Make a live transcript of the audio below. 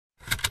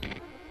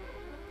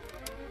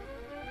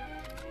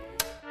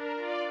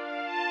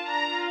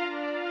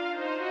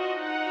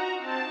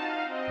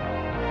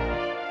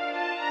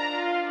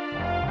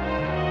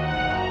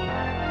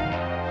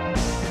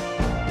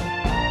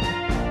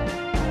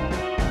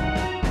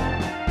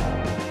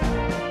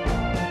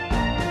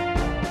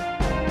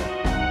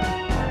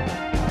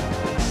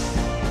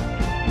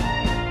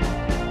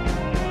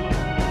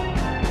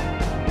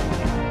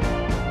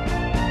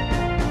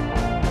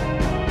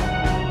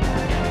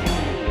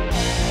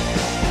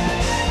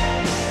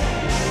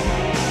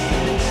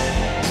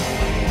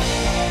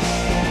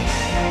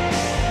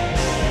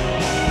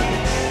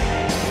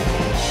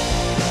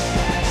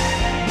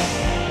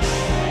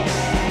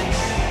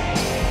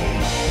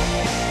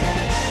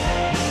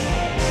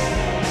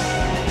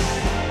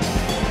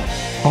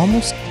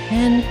Almost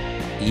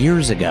 10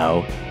 years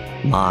ago,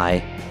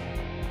 my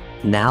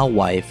now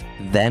wife,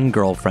 then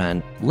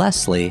girlfriend,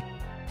 Leslie,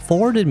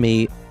 forwarded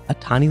me a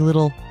tiny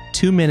little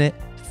 2-minute,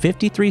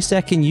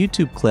 53-second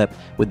YouTube clip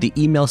with the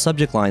email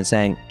subject line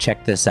saying,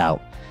 check this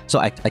out. So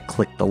I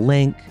clicked the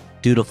link,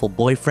 dutiful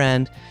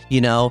boyfriend,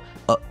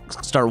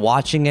 start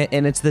watching it,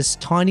 and it's this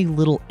tiny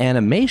little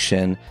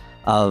animation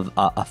of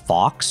a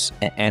fox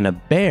and a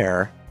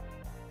bear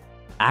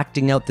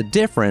acting out the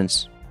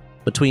difference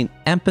between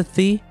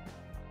empathy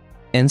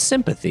and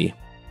sympathy.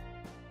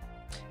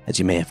 As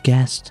you may have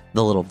guessed,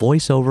 the little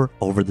voiceover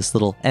over this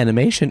little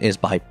animation is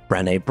by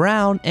Brené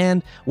Brown,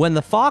 and when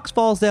the fox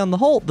falls down the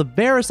hole, the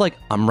bear is like,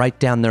 I'm right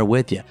down there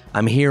with you.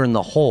 I'm here in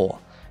the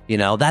hole.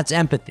 That's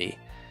empathy.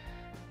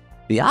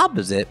 The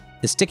opposite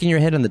is sticking your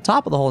head in the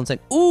top of the hole and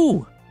saying,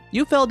 ooh,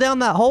 you fell down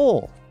that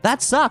hole.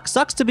 That sucks.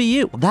 Sucks to be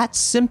you. That's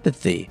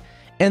sympathy.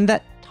 And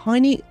that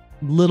tiny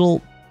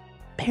little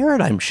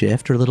paradigm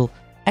shift or little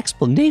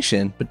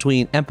explanation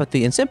between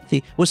empathy and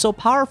sympathy was so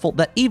powerful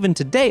that even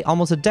today,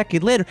 almost a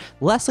decade later,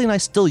 Leslie and I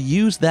still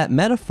use that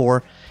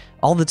metaphor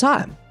all the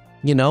time.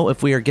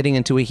 If we are getting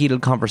into a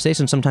heated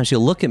conversation, sometimes she'll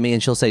look at me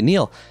and she'll say,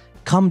 Neil,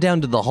 come down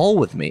to the hole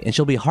with me. And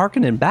she'll be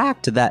hearkening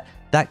back to that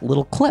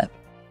little clip.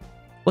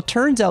 Well,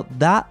 turns out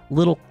that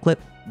little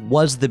clip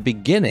was the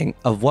beginning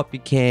of what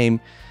became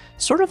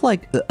sort of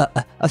like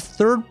a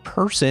third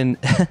person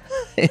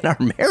in our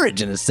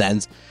marriage, in a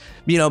sense.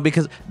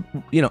 Because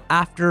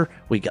after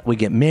we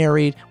get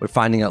married, we're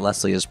finding out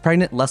Leslie is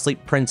pregnant. Leslie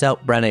prints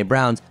out Brené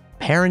Brown's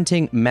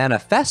Parenting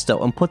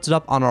Manifesto and puts it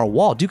up on our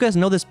wall. Do you guys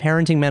know this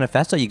Parenting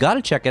Manifesto? You got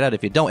to check it out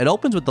if you don't. It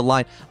opens with the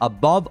line,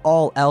 above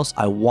all else,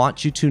 I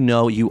want you to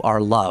know you are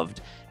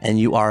loved and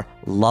you are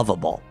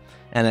lovable.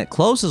 And it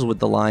closes with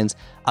the lines,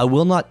 I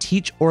will not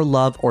teach or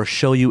love or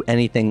show you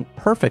anything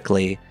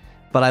perfectly,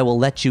 but I will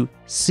let you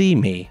see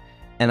me,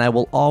 and I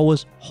will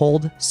always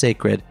hold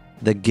sacred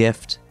the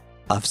gift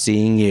of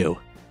seeing you,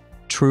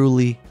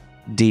 truly,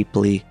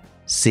 deeply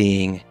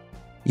seeing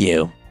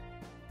you.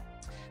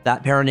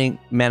 That Parenting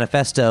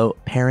Manifesto,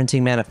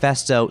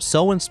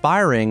 so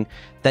inspiring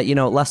that,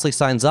 Leslie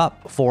signs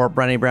up for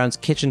Brené Brown's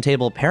kitchen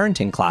table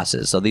parenting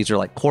classes. So these are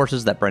like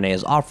courses that Brené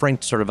is offering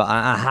to sort of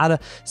how to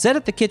sit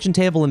at the kitchen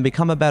table and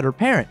become a better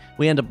parent.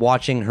 We end up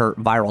watching her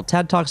viral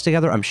TED Talks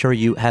together. I'm sure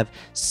you have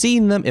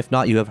seen them. If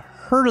not, you have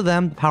heard of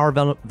them. The Power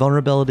of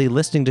Vulnerability,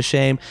 Listening to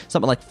Shame.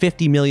 Something like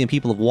 50 million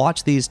people have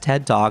watched these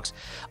TED Talks.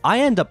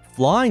 I end up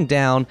flying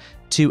down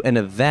to an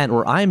event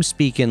where I'm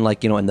speaking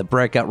in the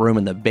breakout room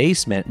in the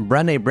basement.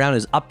 Brené Brown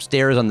is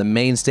upstairs on the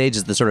main stage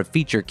as the sort of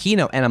feature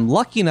keynote, and I'm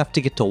lucky enough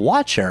to get to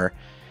watch her.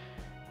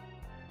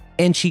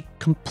 And she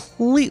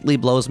completely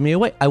blows me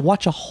away. I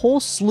watch a whole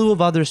slew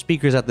of other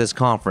speakers at this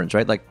conference,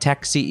 right? Like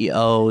tech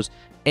CEOs,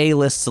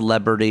 A-list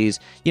celebrities,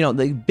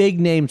 the big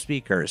name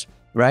speakers,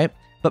 right?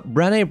 But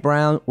Brené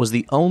Brown was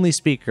the only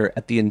speaker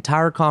at the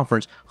entire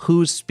conference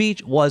whose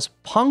speech was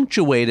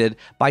punctuated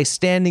by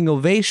standing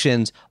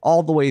ovations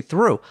all the way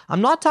through.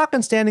 I'm not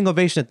talking standing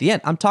ovation at the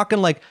end. I'm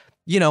talking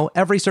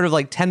every sort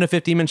of 10 to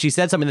 15 minutes she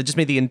said something that just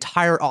made the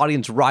entire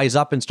audience rise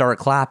up and start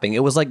clapping.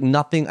 It was like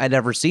nothing I'd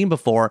ever seen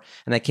before.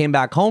 And I came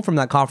back home from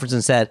that conference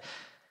and said,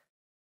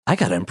 I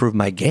got to improve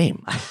my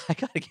game. I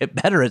got to get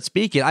better at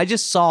speaking. I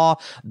just saw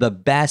the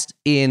best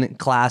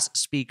in-class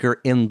speaker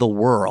in the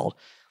world.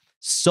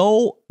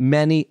 So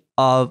many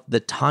of the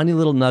tiny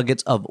little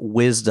nuggets of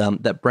wisdom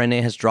that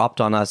Brené has dropped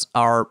on us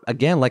are,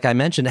 again, like I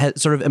mentioned, has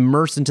sort of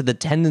immersed into the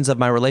tendons of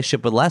my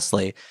relationship with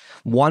Leslie.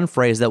 One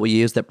phrase that we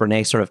use that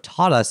Brené sort of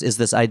taught us is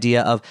this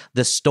idea of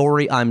the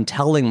story I'm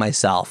telling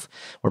myself,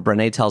 where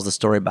Brené tells the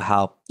story about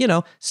how,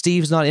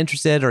 Steve's not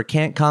interested or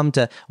can't come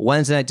to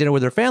Wednesday night dinner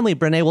with her family.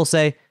 Brené will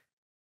say,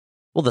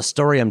 well, the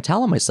story I'm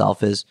telling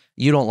myself is,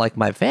 you don't like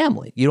my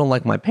family. You don't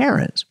like my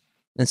parents.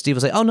 And Steve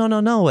will say, oh,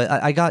 no.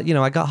 I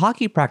got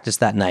hockey practice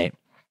that night.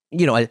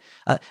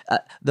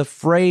 The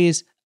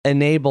phrase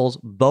enables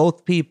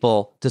both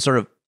people to sort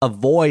of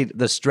avoid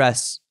the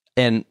stress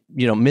and,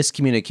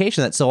 miscommunication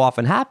that so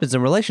often happens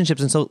in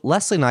relationships. And so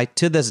Leslie and I,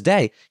 to this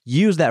day,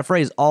 use that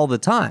phrase all the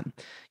time.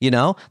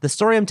 The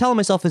story I'm telling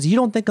myself is, you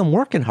don't think I'm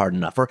working hard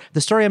enough. Or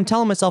the story I'm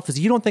telling myself is,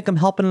 you don't think I'm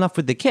helping enough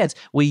with the kids.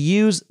 We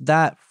use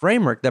that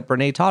framework that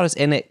Brené taught us,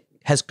 and it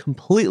has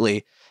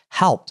completely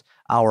helped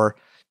our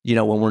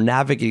when we're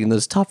navigating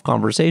those tough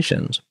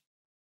conversations.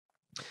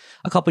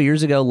 A couple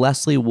years ago,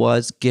 Leslie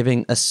was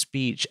giving a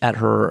speech at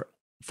her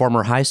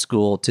former high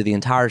school to the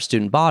entire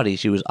student body.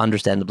 She was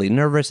understandably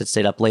nervous, had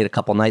stayed up late a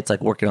couple nights,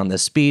 working on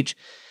this speech.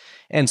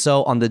 And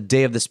so on the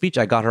day of the speech,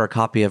 I got her a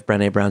copy of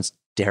Brené Brown's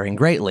Daring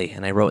Greatly.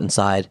 And I wrote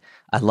inside,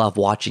 I love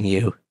watching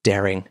you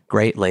daring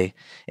greatly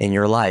in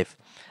your life.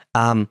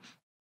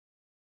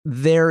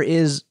 There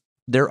is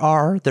There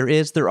are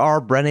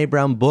Brené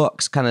Brown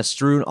books kind of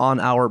strewn on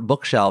our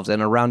bookshelves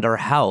and around our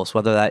house,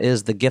 whether that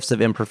is The Gifts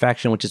of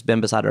Imperfection, which has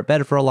been beside our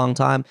bed for a long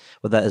time,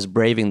 whether that is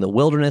Braving the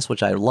Wilderness,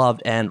 which I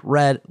loved and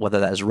read, whether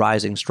that is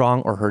Rising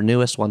Strong or her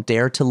newest one,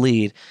 Dare to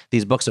Lead.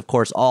 These books, of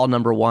course, all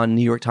 #1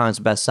 New York Times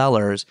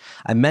bestsellers.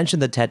 I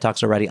mentioned the TED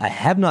Talks already. I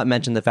have not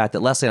mentioned the fact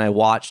that Leslie and I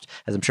watched,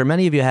 as I'm sure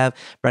many of you have,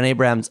 Brené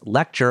Brown's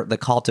lecture, The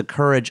Call to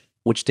Courage,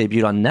 which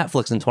debuted on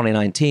Netflix in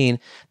 2019.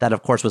 That,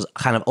 of course, was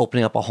kind of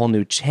opening up a whole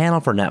new channel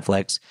for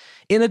Netflix,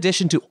 in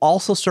addition to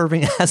also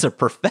serving as a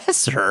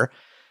professor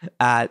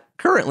at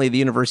currently the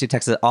University of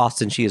Texas at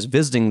Austin. She is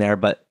visiting there,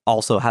 but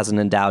also has an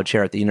endowed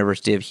chair at the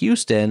University of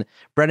Houston.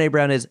 Brené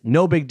Brown is,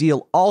 no big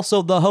deal,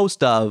 also the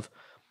host of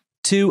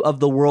 2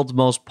 of the world's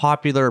most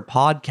popular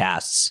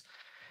podcasts.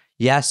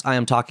 Yes, I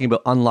am talking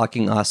about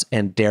Unlocking Us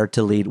and Dare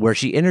to Lead, where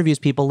she interviews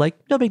people like,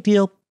 no big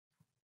deal,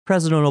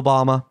 President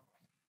Obama,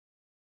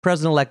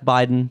 President-elect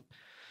Biden,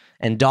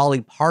 and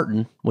Dolly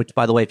Parton, which,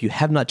 by the way, if you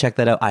have not checked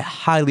that out, I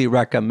highly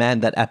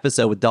recommend that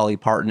episode with Dolly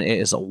Parton. It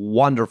is a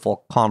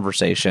wonderful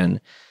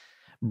conversation.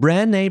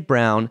 Brené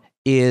Brown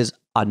is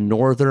a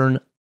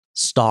northern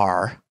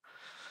star,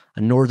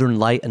 a northern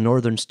light, a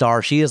northern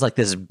star. She is like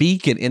this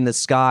beacon in the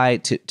sky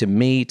to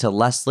me, to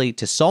Leslie,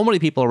 to so many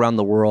people around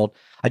the world.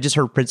 I just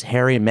heard Prince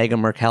Harry and Meghan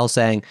Markle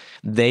saying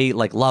they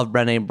love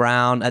Brené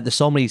Brown. There's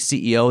so many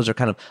CEOs are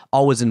kind of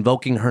always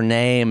invoking her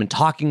name and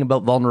talking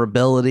about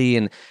vulnerability.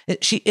 And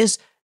she is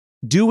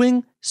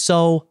doing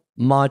so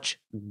much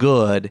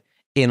good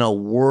in a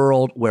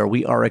world where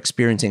we are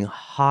experiencing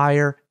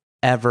higher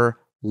ever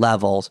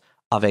levels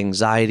of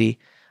anxiety,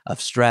 of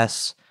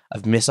stress,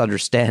 of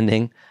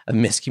misunderstanding, of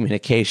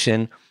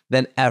miscommunication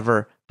than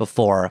ever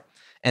before.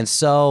 And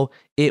so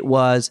it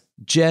was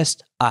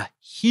just a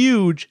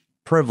huge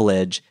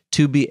privilege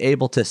to be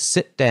able to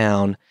sit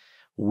down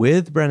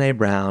with Brené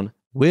Brown,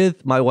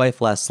 with my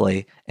wife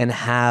Leslie, and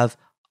have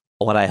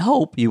what I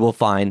hope you will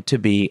find to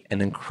be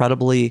an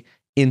incredibly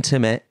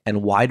intimate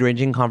and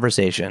wide-ranging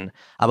conversation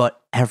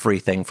about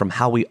everything from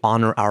how we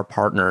honor our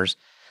partners,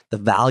 the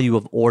value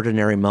of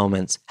ordinary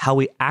moments, how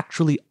we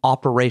actually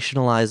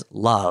operationalize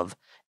love,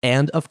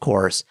 and of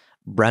course,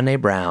 Brené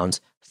Brown's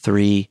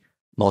 3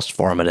 most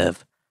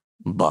formative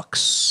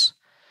books.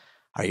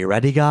 Are you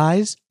ready,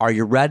 guys? Are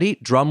you ready?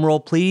 Drum roll,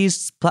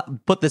 please.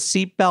 Put the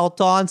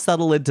seatbelt on,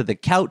 settle into the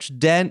couch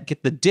dent,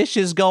 get the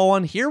dishes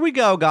going. Here we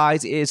go,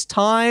 guys. It's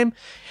time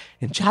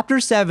in Chapter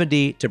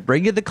 70 to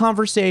bring you the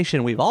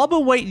conversation we've all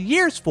been waiting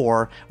years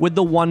for with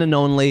the one and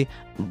only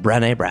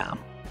Brené Brown.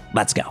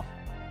 Let's go.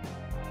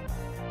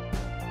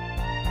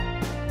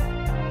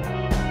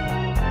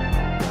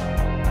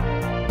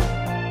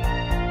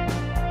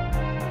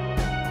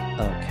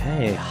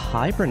 Okay.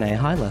 Hi, Brené.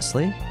 Hi,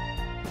 Leslie.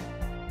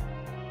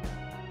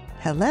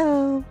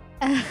 Hello.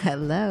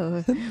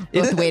 Hello.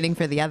 Both waiting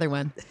for the other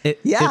one.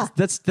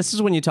 This is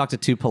when you talk to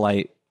 2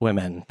 polite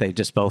women. They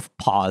just both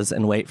pause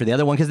and wait for the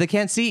other one because they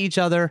can't see each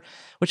other,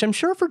 which I'm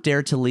sure for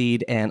Dare to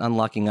Lead and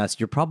Unlocking Us,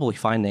 you're probably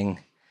finding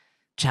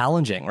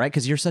challenging, right?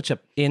 Because you're such a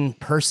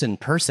in-person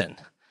person.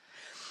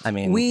 I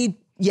mean, we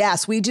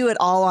do it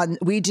all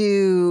we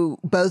do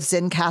both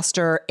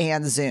Zencastr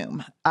and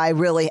Zoom. I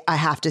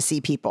have to see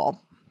people.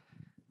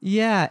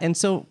 Yeah, and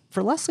so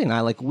for Leslie and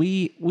I,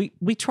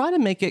 we try to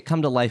make it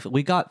come to life.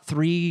 We got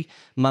 3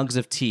 mugs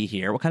of tea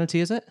here. What kind of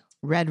tea is it?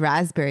 Red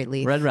raspberry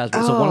leaf. Red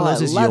raspberry. So one of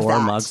those is your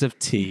that. mugs of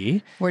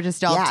tea. We're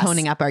just all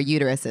toning up our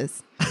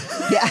uteruses.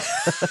 Yeah.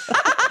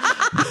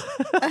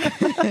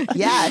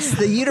 Yes,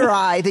 the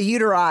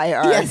uteri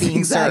are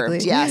being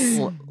served. Yes.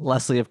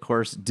 Leslie, of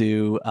course,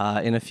 due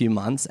in a few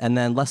months. And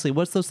then, Leslie,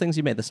 what's those things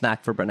you made, the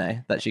snack for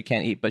Brené that she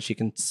can't eat, but she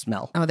can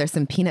smell? Oh, there's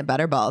some peanut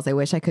butter balls. I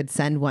wish I could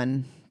send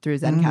one through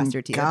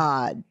Zencastr to you.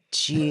 God,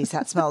 jeez,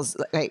 that smells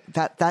like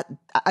that.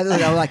 I don't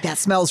know, that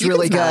smells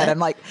really good. I'm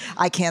like,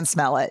 I can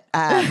smell it.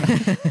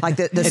 Like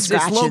the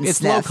scratch and it's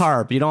sniff. low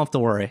carb. You don't have to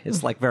worry. It's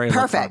very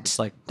perfect.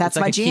 Low carb. It's that's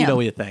my a jam.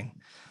 Keto-y thing.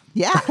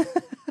 Yeah.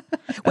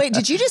 Wait,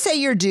 did you just say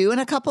you're due in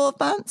a couple of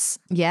months?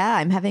 Yeah,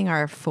 I'm having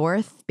our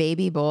 4th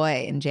baby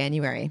boy in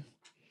January.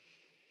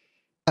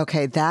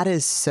 Okay, that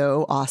is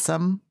so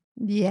awesome.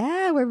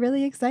 Yeah, we're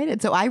really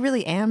excited. So I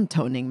really am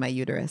toning my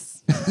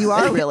uterus. You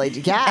are really,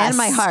 yes. And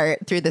my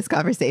heart through this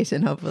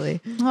conversation,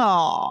 hopefully.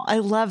 Oh, I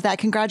love that.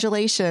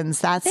 Congratulations.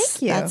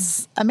 Thank you.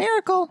 That's a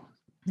miracle.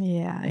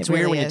 Yeah, it's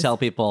weird when you tell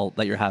people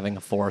that you're having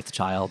a 4th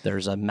child.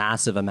 There's a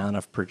massive amount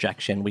of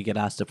projection. We get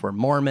asked if we're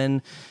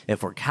Mormon,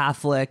 if we're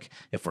Catholic,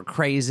 if we're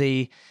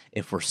crazy,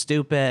 if we're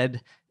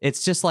stupid.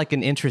 It's just like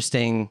an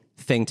interesting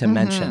thing to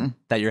mention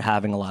that you're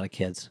having a lot of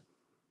kids.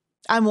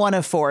 I'm one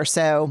of 4,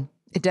 so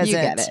it doesn't.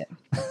 You get it.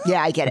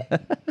 Yeah, I get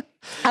it.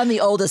 I'm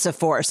the oldest of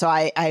 4, so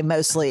I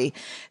mostly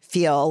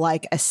feel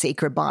like a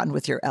sacred bond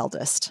with your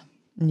eldest.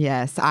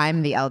 Yes,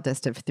 I'm the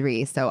eldest of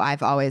 3, so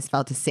I've always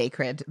felt a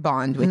sacred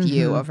bond with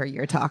you over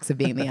your talks of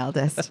being the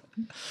eldest.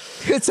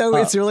 So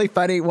it's really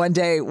funny. One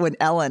day when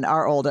Ellen,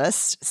 our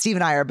oldest, Steve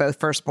and I are both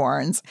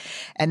firstborns.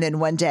 And then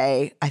one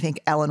day, I think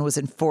Ellen was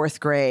in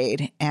 4th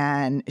grade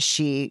and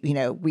she,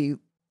 we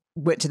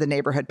went to the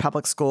neighborhood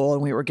public school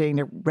and we were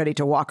getting ready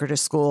to walk her to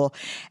school.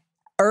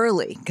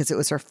 early because it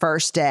was her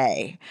first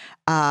day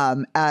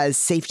as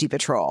safety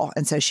patrol.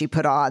 And so she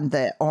put on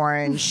the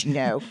orange,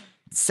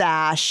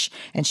 sash,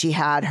 and she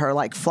had her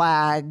like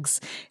flags.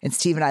 And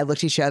Steve and I looked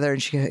at each other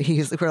and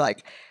we're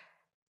like,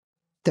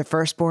 the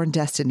firstborn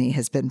destiny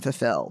has been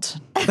fulfilled.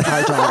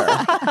 Our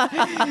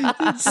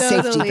daughter.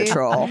 Safety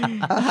patrol.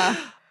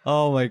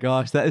 Oh my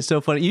gosh, that is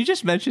so funny. You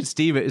just mentioned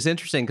Steve. It's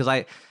interesting because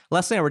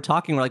Leslie and I were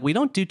talking. We're like, we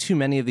don't do too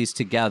many of these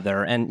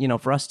together,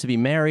 and for us to be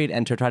married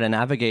and to try to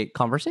navigate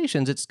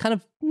conversations, it's kind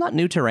of not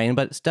new terrain,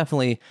 but it's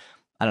definitely,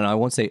 I don't know, I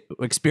won't say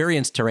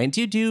experienced terrain.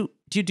 Do you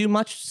do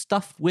much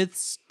stuff with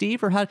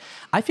Steve, or how?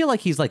 I feel like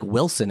he's like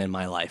Wilson in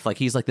my life. Like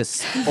he's like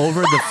this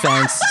over the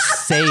fence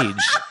sage.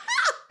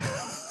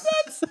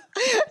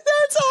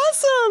 That's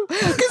awesome.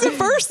 Because at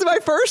first, my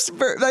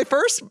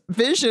first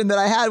vision that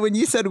I had when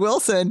you said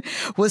Wilson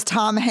was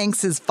Tom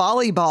Hanks's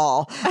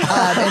volleyball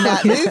in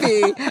that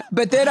movie.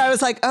 But then I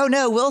was like, oh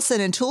no,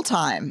 Wilson in Tool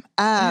Time.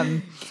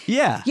 I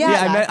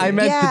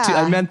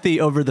meant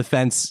the over the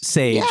fence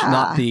sage,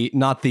 not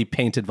the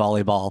painted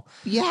volleyball.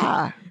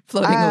 Yeah,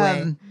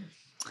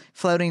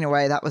 Floating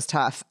away. That was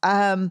tough.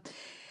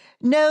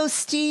 No,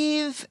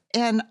 Steve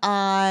and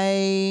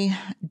I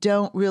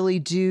don't really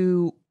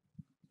do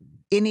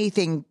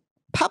anything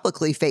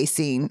publicly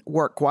facing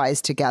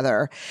work-wise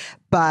together,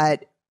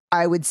 but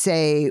I would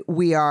say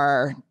we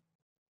are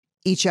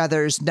each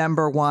other's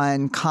number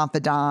one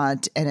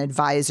confidant and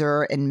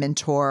advisor and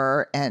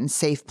mentor and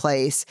safe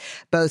place,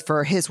 both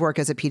for his work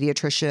as a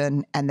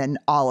pediatrician and then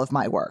all of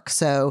my work.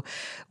 So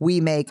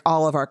we make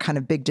all of our kind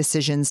of big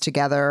decisions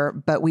together,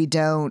 but we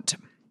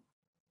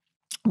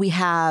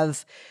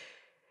have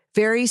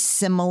very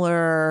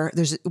similar,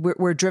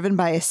 we're driven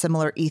by a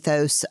similar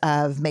ethos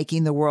of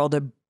making the world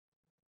a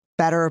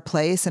better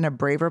place and a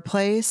braver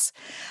place,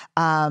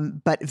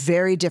 but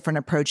very different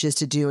approaches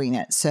to doing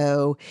it.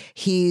 So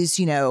he's,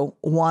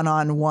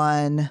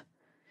 one-on-one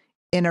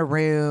in a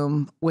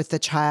room with the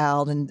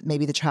child and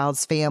maybe the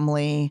child's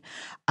family.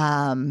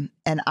 And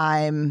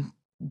I'm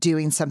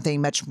doing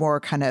something much more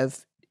kind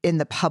of in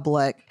the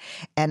public,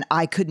 and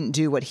I couldn't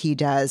do what he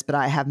does, but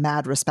I have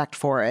mad respect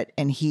for it.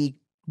 And he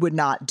would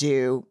not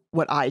do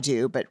what I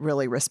do, but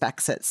really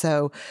respects it.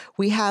 So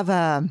we have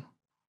a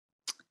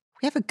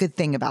good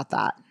thing about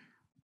that.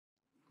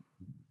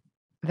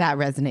 That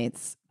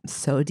resonates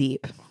so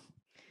deep.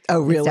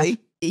 Oh, really?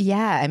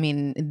 Yeah. I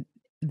mean,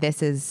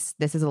 this is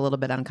a little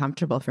bit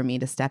uncomfortable for me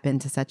to step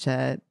into such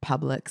a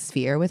public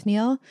sphere with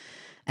Neil.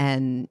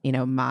 And,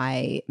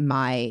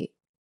 my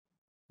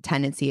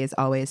tendency is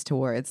always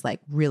towards like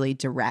really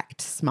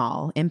direct,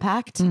 small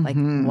impact, like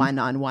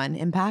one-on-one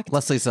impact.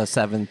 Leslie's a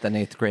 7th and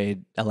 8th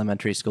grade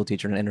elementary school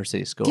teacher in an inner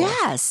city school.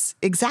 Yes,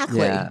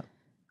 exactly. Yeah.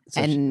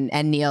 And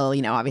Neil,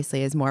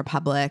 obviously is more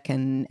public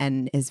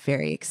and is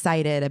very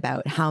excited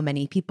about how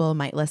many people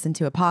might listen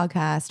to a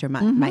podcast or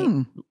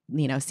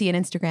might see an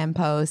Instagram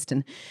post.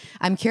 And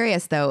I'm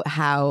curious though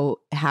how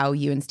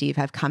you and Steve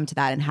have come to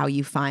that and how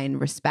you find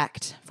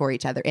respect for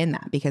each other in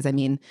that. Because I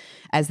mean,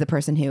 as the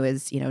person who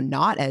is,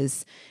 not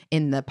as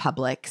in the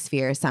public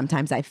sphere,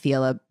 sometimes I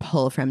feel a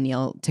pull from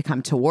Neil to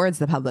come towards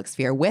the public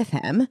sphere with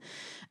him.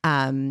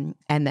 And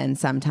then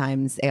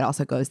sometimes it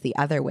also goes the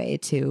other way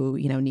to,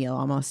 Neil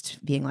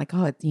almost being like,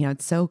 oh,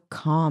 it's so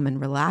calm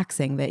and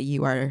relaxing that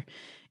your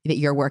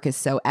work is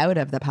so out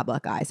of the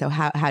public eye. So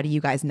how do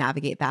you guys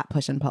navigate that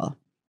push and pull?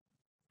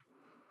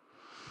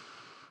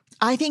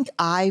 I think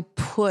I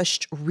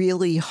pushed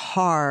really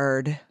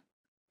hard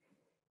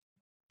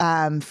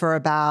for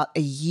about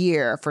a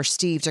year for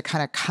Steve to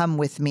kind of come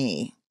with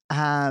me.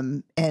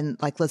 And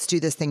like, let's do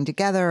this thing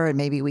together and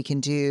maybe we can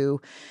do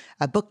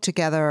a book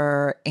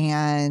together.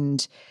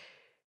 And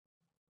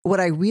what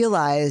I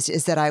realized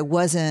is that I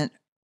wasn't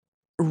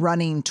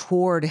running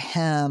toward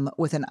him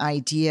with an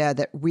idea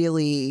that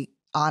really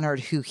honored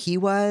who he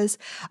was.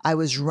 I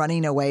was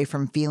running away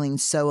from feeling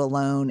so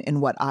alone in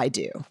what I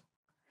do.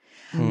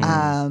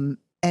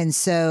 And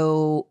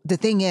so the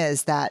thing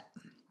is that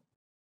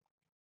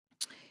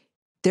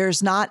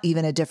there's not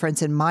even a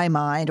difference in my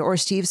mind or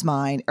Steve's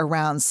mind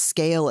around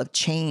scale of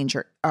change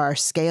or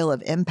scale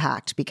of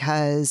impact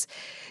because,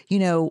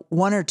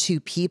 one or two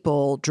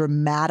people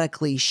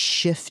dramatically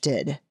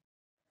shifted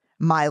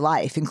my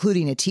life,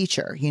 including a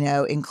teacher,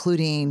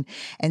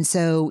 and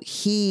so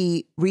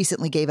he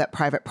recently gave up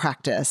private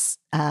practice.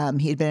 He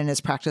had been in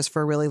his practice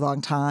for a really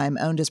long time,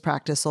 owned his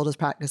practice, sold his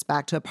practice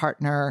back to a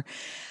partner,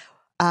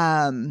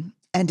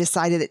 and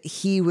decided that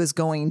he was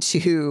going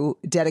to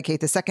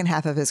dedicate the second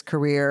half of his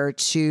career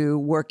to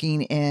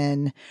working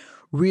in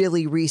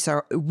really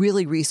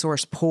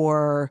resource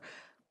poor,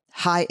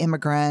 high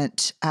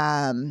immigrant,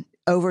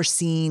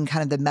 overseeing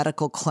kind of the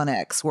medical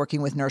clinics,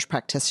 working with nurse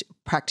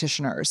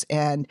practitioners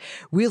and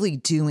really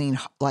doing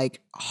like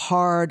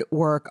hard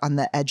work on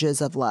the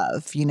edges of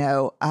love,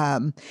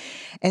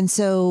 and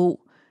so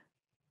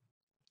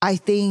I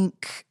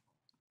think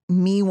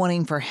me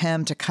wanting for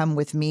him to come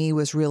with me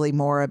was really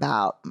more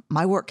about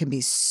my work can be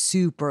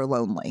super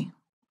lonely.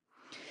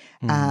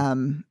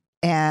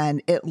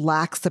 And it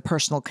lacks the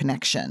personal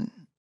connection.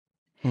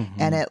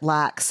 and it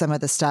lacks some of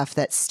the stuff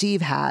that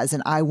Steve has.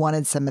 And I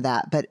wanted some of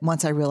that. But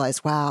once I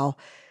realized, wow,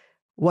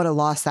 what a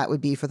loss that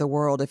would be for the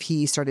world if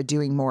he started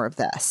doing more of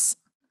this,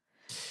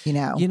 you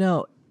know? You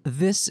know,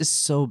 this is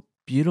so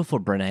beautiful,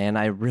 Brené, and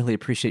I really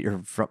appreciate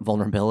your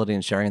vulnerability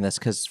in sharing this,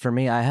 because for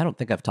me, I don't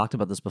think I've talked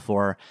about this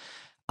before.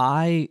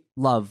 I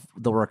love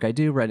the work I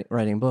do,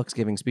 writing books,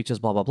 giving speeches,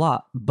 blah, blah,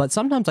 blah. But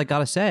sometimes I got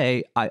to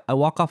say, I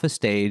walk off a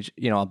stage,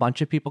 you know, a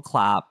bunch of people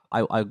clap.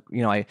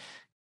 I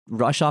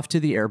rush off to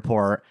the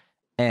airport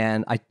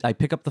and I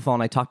pick up the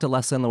phone. I talk to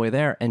Leslie on the way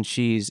there, and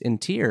she's in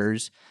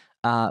tears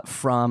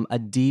from a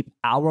deep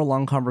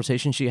hour-long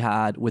conversation she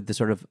had with the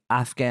sort of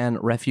Afghan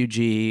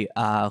refugee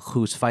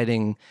who's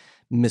fighting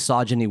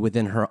misogyny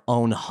within her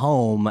own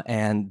home,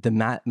 and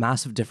the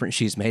massive difference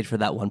she's made for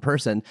that one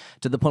person,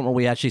 to the point where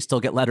we actually still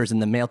get letters in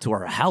the mail to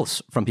our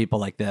house from people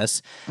like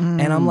this.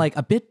 And I'm like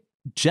a bit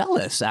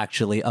jealous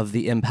actually of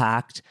the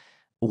impact,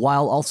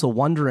 while also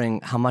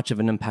wondering how much of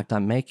an impact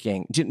I'm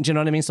making. Do you know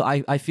what I mean? So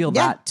I feel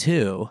that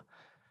too.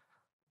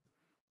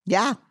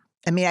 Yeah.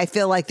 I mean, I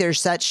feel like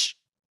there's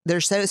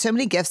so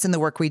many gifts in the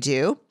work we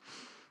do.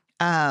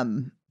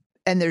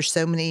 And there's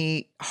so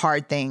many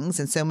hard things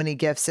and so many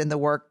gifts in the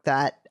work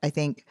that I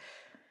think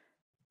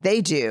they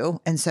do,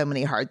 and so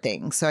many hard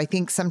things. So I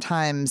think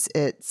sometimes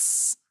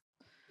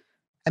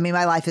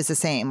my life is the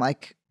same.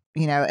 Like,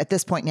 you know, at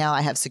this point now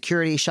I have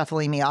security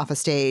shuffling me off a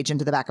stage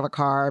into the back of a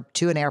car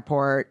to an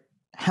airport,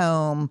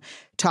 home,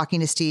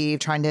 talking to Steve,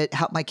 trying to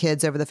help my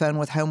kids over the phone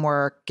with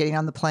homework, getting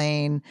on the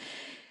plane.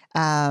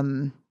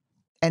 And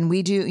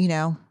we do, you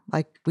know,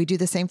 like we do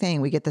the same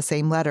thing. We get the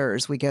same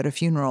letters. We go to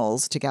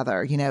funerals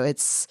together. You know,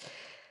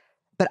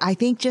 but I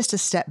think just to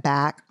step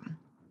back,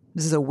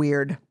 this is a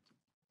weird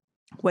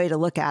way to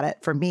look at it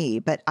for me,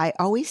 but I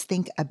always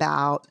think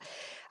about,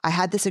 I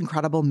had this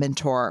incredible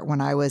mentor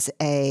when I was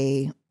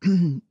a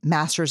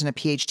master's and a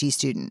PhD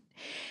student.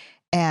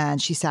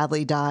 And she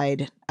sadly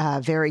died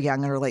very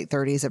young, in her late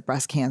 30s, of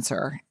breast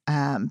cancer.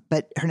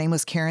 But her name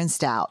was Karen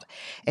Stout,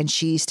 and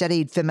she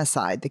studied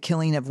femicide, the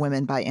killing of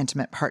women by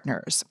intimate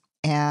partners.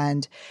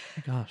 And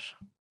gosh,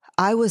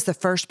 I was the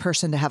first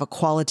person to have a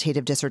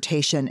qualitative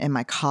dissertation in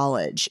my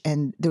college,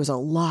 and there was a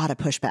lot of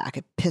pushback.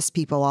 It pissed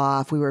people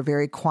off. We were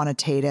very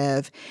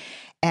quantitative,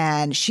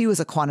 and she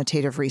was a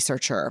quantitative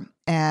researcher.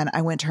 And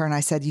I went to her and I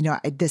said, you know,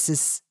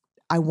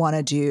 I want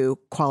to do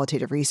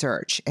qualitative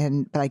research,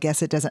 but I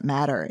guess it doesn't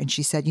matter. And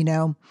she said, you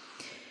know,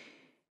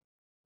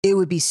 it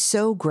would be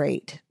so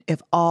great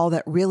if all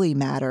that really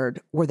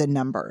mattered were the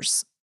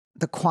numbers,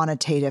 the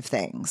quantitative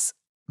things,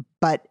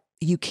 but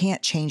you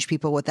can't change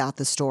people without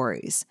the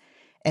stories.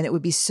 And it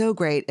would be so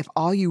great if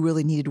all you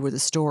really needed were the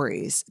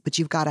stories, but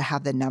you've got to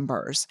have the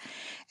numbers.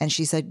 And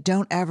she said,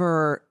 don't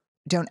ever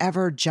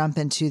jump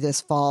into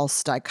this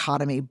false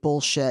dichotomy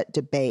bullshit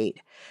debate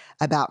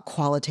about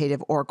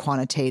qualitative or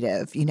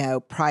quantitative, you know,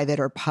 private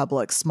or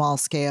public, small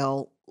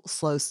scale,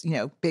 slow, you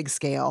know, big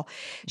scale.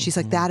 She's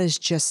like, that is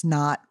just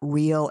not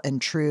real and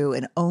true,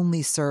 and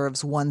only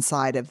serves one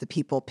side of the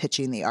people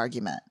pitching the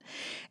argument.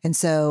 And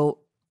so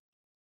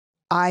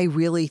I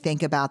really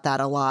think about that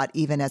a lot,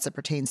 even as it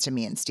pertains to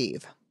me and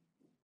Steve.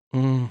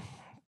 We're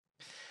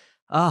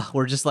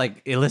just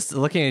like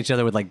looking at each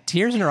other with like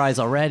tears in our eyes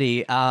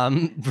already.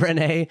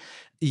 Brené,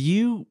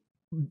 you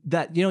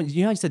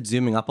know, I said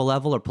zooming up a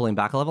level or pulling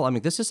back a level. I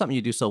mean, this is something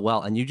you do so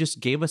well. And you just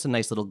gave us a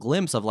nice little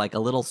glimpse of like a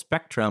little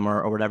spectrum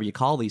or whatever you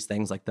call these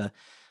things, like the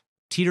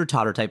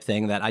teeter-totter type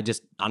thing that I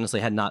just honestly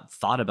had not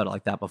thought about it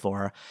like that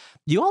before.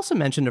 You also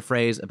mentioned a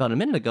phrase about a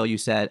minute ago. You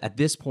said, at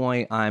this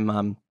point,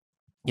 I'm,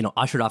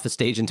 ushered off a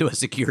stage into a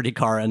security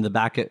car and the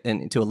back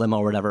into a limo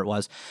or whatever it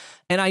was.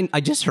 And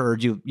I just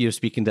heard you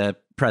speaking to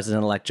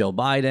President-elect Joe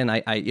Biden.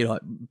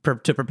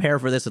 To prepare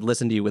for this, and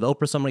listened to you with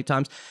Oprah so many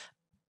times.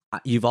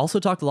 You've also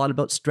talked a lot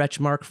about stretch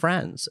mark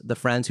friends, the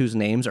friends whose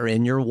names are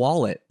in your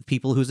wallet,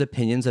 people whose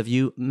opinions of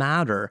you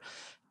matter.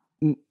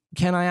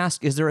 Can I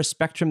ask, is there a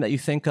spectrum that you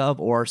think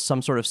of, or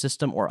some sort of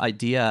system or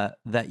idea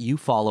that you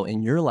follow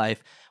in your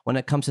life when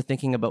it comes to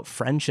thinking about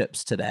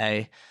friendships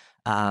today?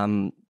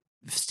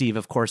 Steve,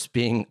 of course,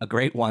 being a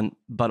great one,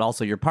 but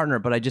also your partner.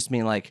 But I just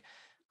mean, like,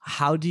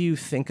 how do you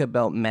think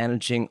about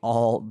managing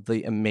all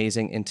the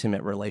amazing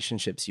intimate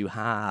relationships you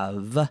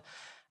have?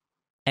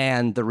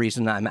 And the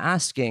reason I'm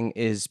asking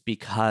is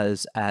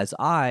because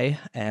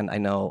and I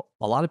know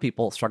a lot of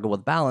people struggle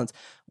with balance,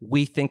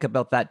 we think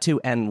about that too.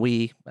 And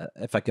we,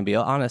 if I can be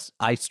honest,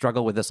 I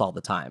struggle with this all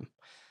the time.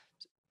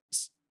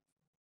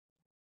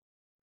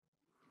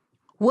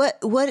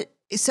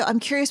 So I'm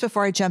curious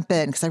before I jump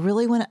in, because I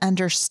really want to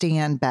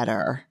understand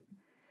better.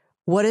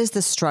 What is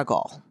the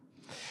struggle?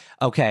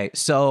 Okay,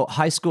 so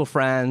high school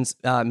friends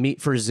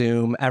meet for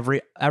Zoom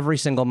every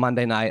single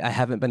Monday night. I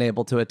haven't been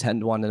able to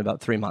attend one in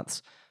about 3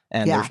 months.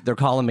 And they're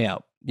calling me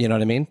out. You know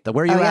what I mean?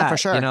 Where are you at? For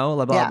sure. You know,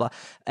 blah, blah, blah.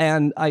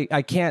 And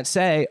I can't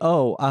say,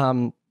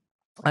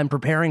 I'm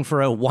preparing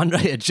for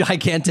a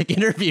gigantic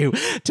interview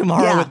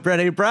tomorrow with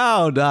Brené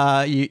Brown.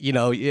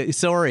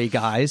 Sorry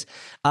guys,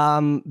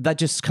 that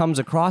just comes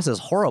across as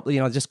horrible.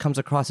 It just comes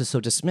across as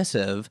so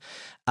dismissive.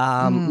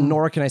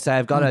 Nor can I say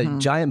I've got a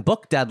giant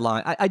book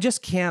deadline. I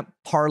just can't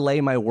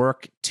parlay my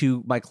work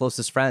to my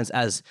closest friends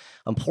as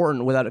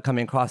important without it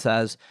coming across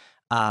as,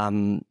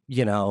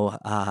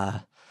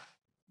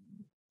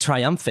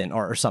 triumphant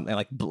or something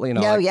like,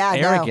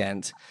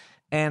 arrogant. No.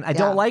 And I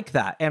don't like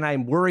that. And I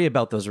worry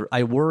about those.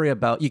 I worry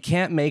about, you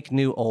can't make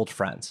new old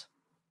friends.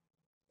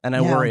 And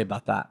I worry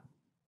about that.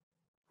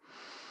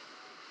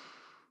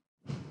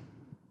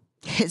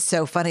 It's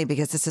so funny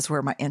because this is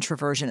where my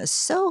introversion is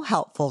so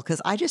helpful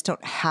because I just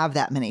don't have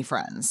that many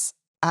friends.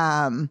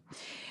 To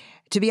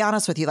be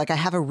honest with you, like I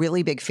have a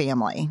really big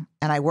family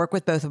and I work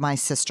with both of my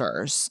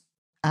sisters.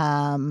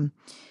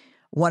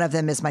 One of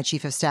them is my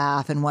chief of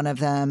staff, and one of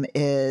them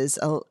is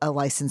a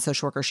licensed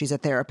social worker. She's a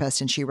therapist,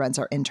 and she runs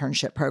our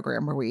internship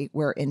program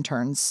where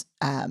interns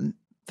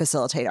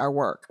facilitate our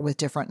work with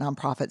different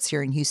nonprofits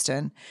here in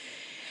Houston.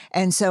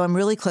 And so I'm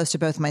really close to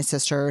both my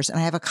sisters, and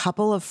I have a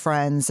couple of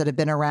friends that have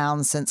been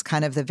around since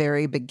kind of the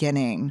very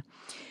beginning.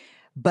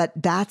 But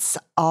that's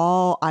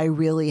all I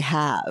really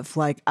have.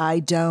 Like, I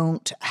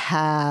don't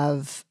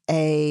have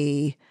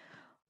a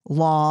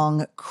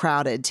long,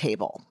 crowded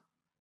table.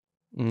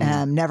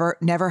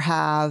 Never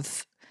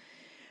have,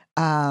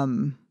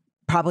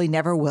 probably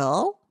never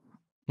will.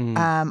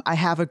 I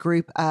have a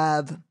group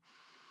of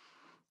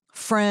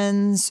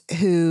friends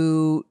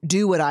who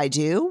do what I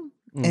do.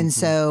 And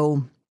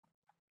so,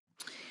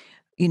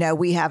 we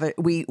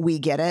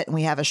get it and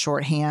we have a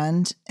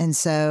shorthand. And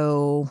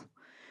so,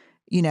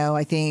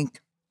 I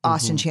think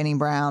Austin Channing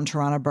Brown,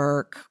 Tarana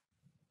Burke,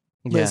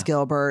 Liz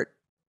Gilbert,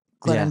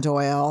 Glennon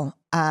Doyle.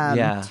 We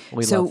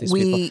love these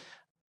people.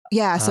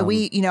 Yeah. So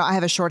I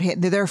have a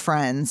shorthand. They're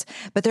friends,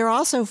 but they're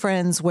also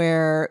friends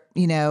where,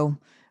 they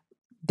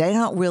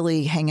don't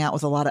really hang out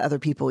with a lot of other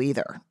people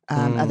either,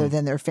 other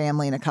than their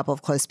family and a couple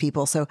of close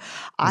people. So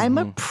I'm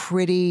I'll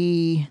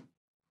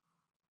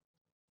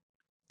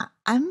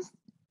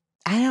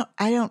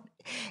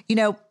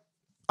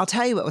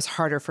tell you what was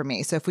harder for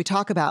me. So if we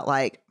talk about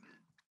like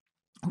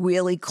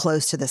really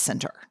close to the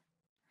center.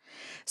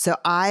 So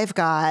I've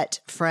got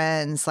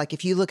friends, like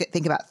if you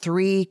think about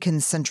 3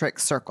 concentric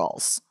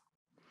circles.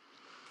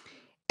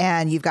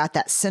 And you've got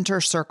that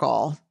center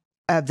circle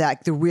of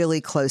the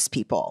really close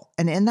people.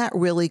 And in that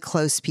really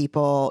close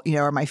people,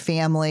 are my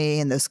family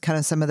and those kind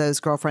of some of those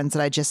girlfriends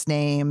that I just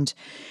named.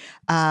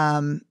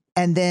 And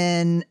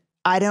then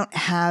I don't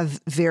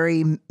have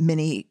very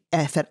many,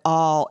 if at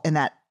all, in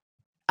that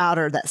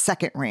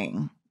second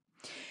ring.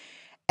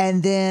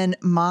 And then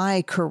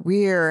my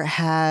career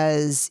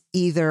has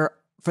either,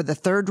 for the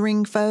third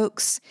ring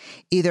folks,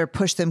 either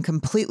pushed them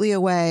completely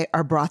away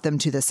or brought them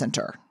to the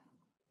center.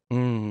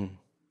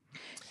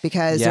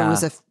 Because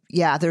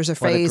there's a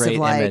phrase of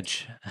like,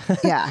 image.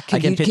 I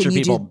can picture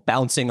people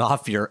bouncing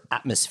off your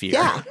atmosphere.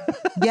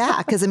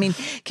 Yeah. Because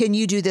can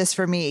you do this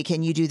for me?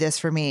 Can you do this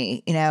for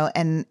me?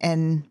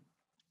 And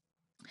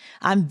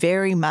I'm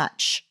very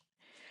much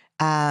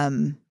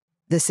the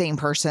same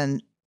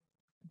person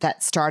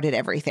that started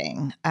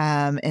everything.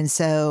 And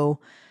so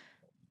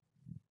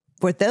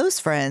with those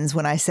friends,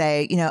 when I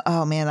say,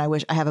 oh man, I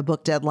wish I have a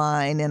book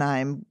deadline and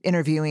I'm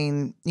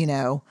interviewing,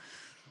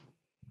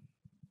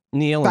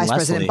 Neil Vice and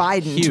President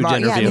Leslie, Biden huge tomorrow.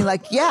 interview.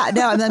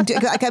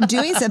 I'm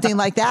doing something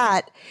like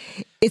that.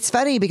 It's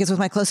funny because with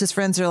my closest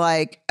friends, they're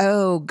like,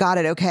 "Oh, got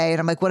it, okay." And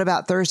I'm like, "What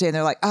about Thursday?" And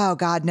they're like, "Oh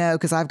God, no,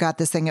 because I've got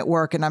this thing at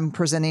work and I'm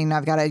presenting.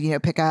 I've got to,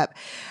 pick up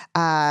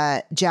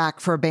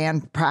Jack for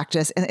band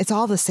practice." And it's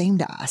all the same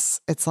to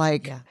us. It's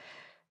like,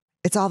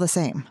 it's all the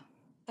same.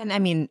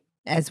 And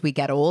as we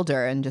get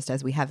older and just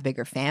as we have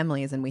bigger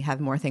families and we have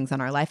more things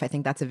on our life, I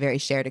think that's a very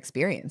shared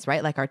experience,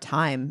 right? Like our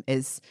time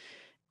is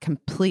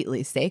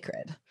completely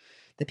sacred.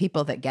 The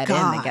people that get in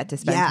and get to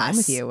spend time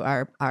with you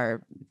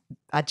are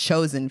a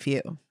chosen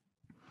few.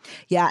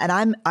 Yeah.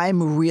 And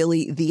I'm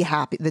really the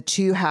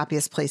 2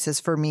 happiest places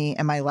for me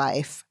in my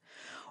life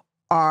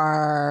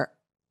are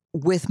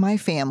with my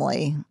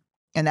family.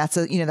 And that's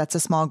a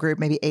small group,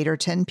 maybe 8 or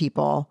 10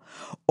 people,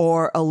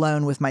 or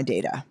alone with my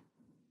data.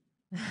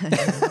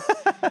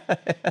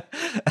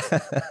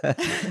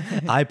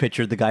 I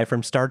pictured the guy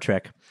from Star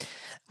Trek.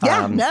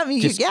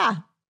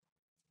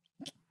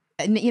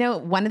 And,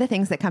 one of the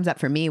things that comes up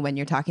for me when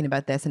you're talking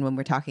about this and when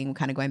we're talking,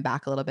 kind of going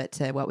back a little bit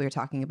to what we were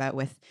talking about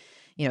with,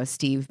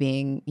 Steve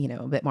being,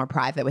 a bit more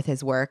private with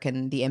his work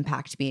and the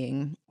impact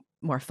being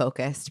more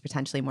focused,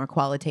 potentially more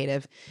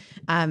qualitative.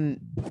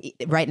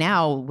 Right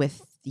now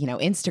with,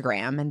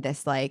 Instagram and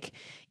this, like,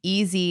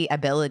 easy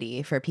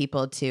ability for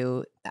people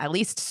to at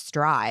least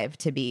strive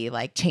to be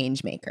like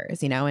change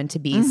makers, and to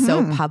be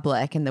so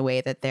public in the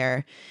way that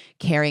they're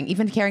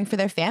caring for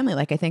their family.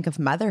 Like I think of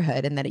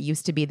motherhood, and that it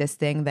used to be this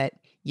thing that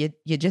you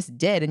just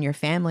did in your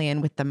family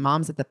and with the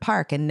moms at the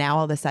park. And now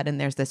all of a sudden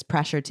there's this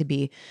pressure to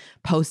be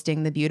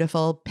posting the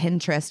beautiful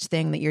Pinterest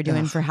thing that you're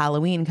doing for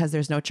Halloween because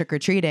there's no trick or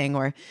treating,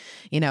 or,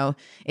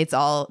 it's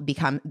all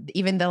become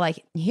even the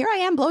like, here I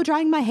am blow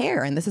drying my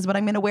hair and this is what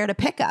I'm going to wear to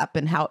pick up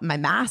and how my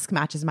mask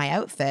matches my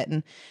outfit.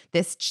 And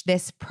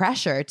this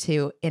pressure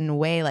to, in a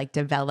way, like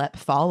develop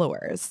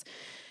followers.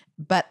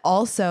 But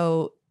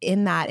also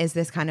in that is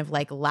this kind of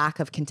like lack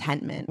of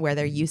contentment where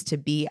there used to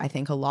be, I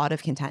think, a lot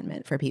of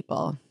contentment for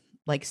people,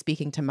 like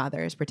speaking to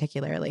mothers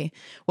particularly.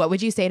 What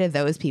would you say to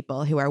those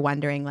people who are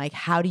wondering, like,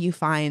 how do you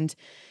find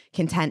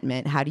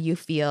contentment? How do you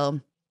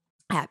feel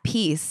at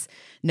peace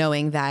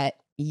knowing that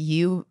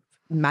you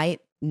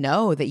might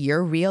know that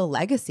your real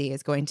legacy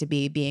is going to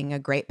be being a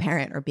great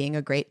parent or being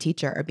a great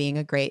teacher or being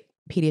a great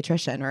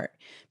pediatrician or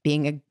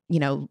being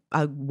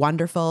a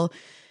wonderful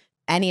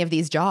any of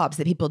these jobs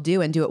that people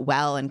do and do it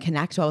well and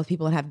connect well with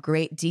people and have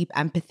great deep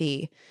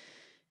empathy.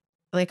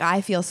 Like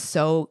I feel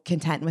so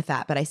content with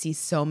that, but I see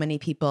so many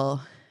people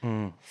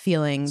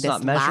feeling It's this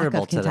not lack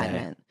measurable of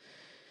contentment today.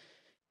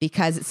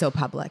 because it's so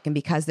public and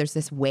because there's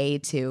this way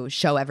to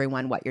show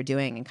everyone what you're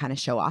doing and kind of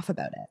show off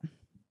about it.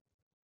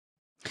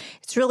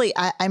 It's really,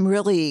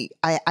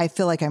 I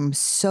feel like I'm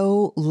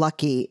so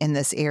lucky in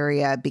this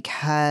area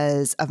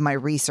because of my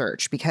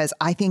research, because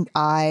I think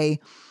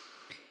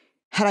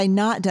had I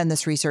not done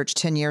this research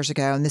 10 years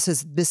ago, and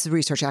this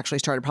research actually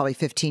started probably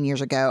 15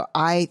 years ago,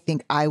 I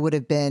think I would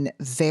have been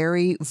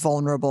very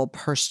vulnerable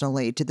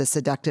personally to the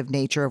seductive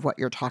nature of what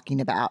you're talking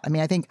about. I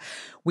mean, I think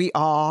we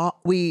are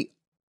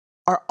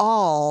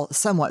all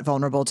somewhat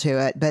vulnerable to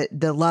it, but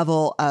the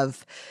level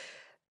of,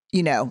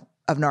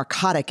 of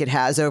narcotic it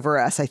has over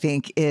us, I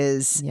think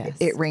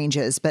it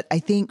ranges. But I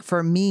think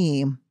for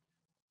me,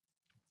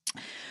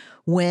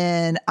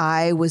 when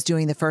I was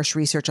doing the first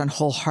research on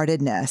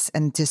wholeheartedness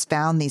and just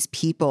found these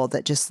people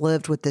that just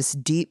lived with this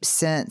deep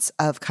sense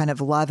of kind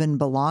of love and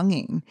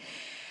belonging,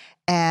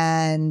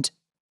 and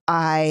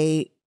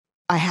I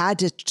had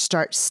to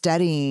start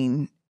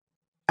studying,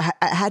 I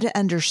had to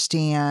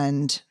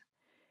understand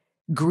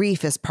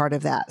grief as part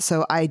of that.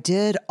 So I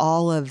did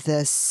all of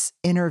this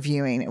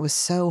interviewing. It was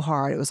so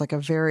hard. It was like a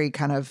very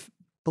kind of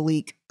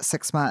bleak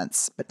 6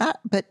 months,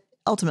 but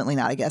ultimately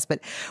not, I guess,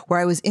 but where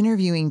I was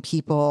interviewing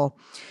people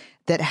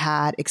that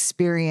had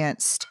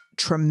experienced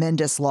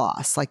tremendous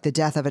loss, like the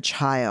death of a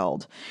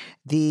child,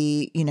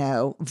 the,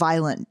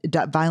 violent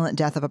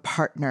death of a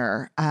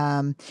partner,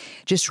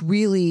 just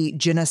really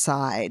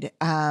genocide,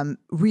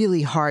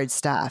 really hard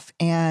stuff.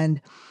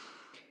 And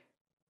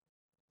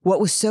what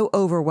was so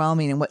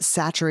overwhelming and what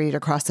saturated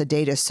across the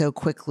data so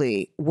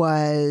quickly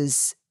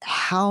was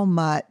how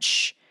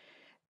much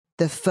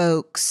the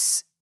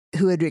folks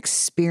who had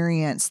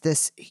experienced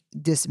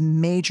this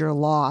major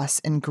loss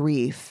and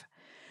grief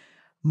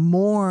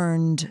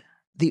mourned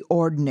the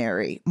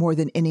ordinary more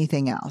than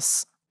anything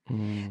else.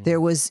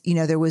 There was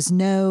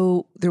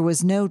no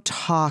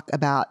talk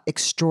about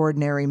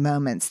extraordinary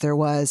moments. There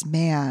was,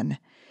 man,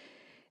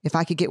 if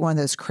I could get one of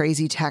those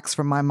crazy texts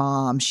from my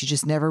mom, she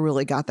just never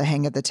really got the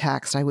hang of the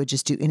text, I would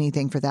just do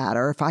anything for that.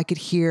 Or if I could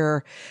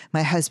hear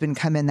my husband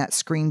come in that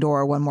screen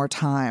door one more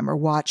time, or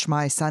watch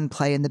my son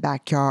play in the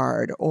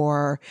backyard,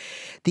 or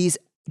these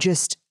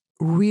just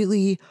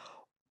really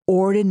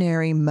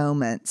ordinary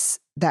moments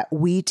that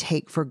we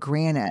take for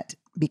granted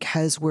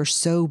because we're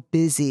so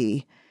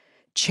busy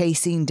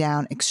chasing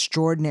down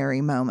extraordinary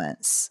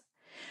moments,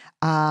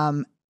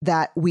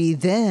 that we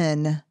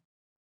then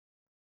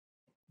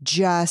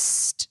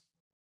just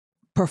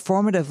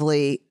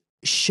performatively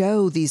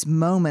show these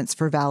moments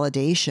for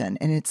validation.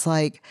 And it's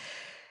like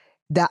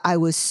that I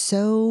was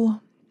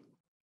so,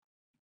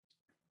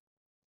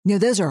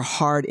 those are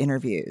hard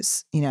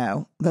interviews,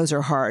 those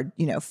are hard,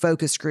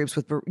 focus groups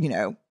with,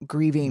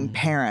 grieving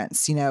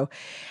parents, and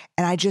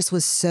I just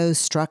was so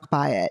struck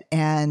by it.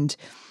 And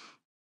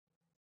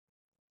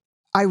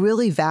I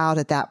really vowed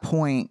at that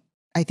point,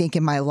 I think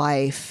in my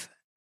life,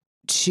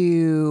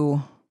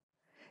 to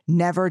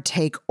never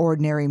take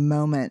ordinary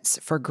moments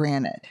for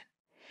granted.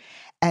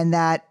 And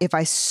that if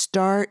I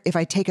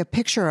take a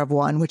picture of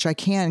one, which I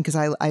can, because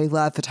I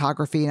love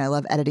photography and I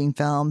love editing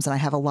films and I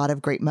have a lot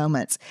of great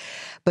moments,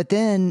 but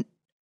then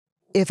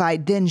if I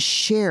then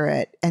share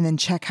it and then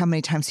check how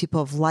many times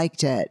people have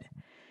liked it,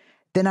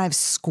 then I've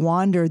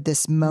squandered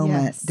this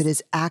moment that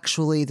is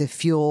actually the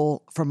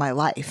fuel for my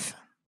life.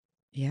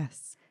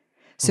 Yes.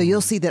 So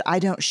you'll see that I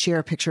don't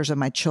share pictures of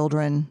my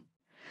children.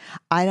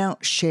 I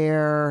don't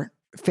share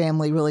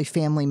family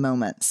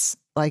moments.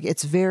 Like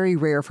it's very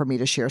rare for me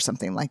to share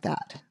something like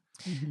that.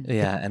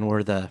 Yeah, and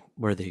we're the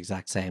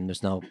exact same.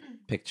 There's no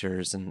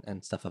pictures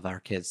and stuff of our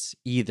kids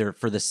either,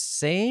 for the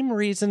same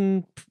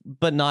reason,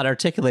 but not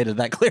articulated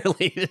that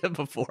clearly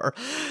before.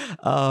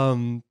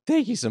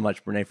 Thank you so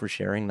much, Brené, for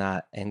sharing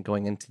that and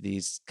going into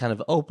these kind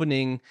of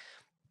opening.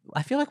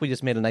 I feel like we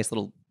just made a nice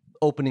little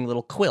opening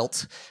little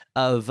quilt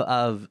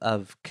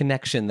of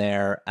connection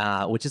there,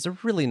 which is a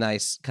really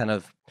nice kind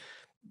of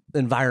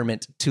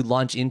environment to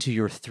launch into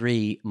your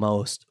 3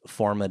 most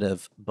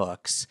formative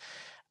books.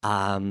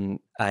 I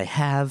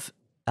have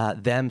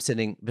them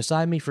sitting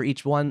beside me for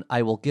each one.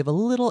 I will give a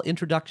little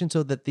introduction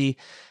so that the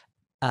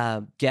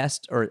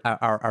guest or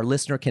our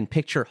listener can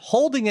picture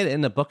holding it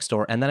in a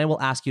bookstore, and then I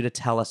will ask you to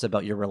tell us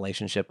about your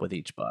relationship with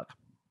each book.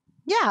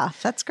 Yeah,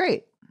 that's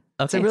great.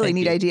 Okay, it's a really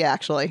neat idea,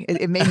 actually.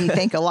 It made me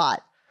think a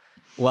lot.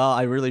 Well,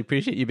 I really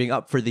appreciate you being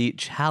up for the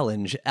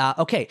challenge.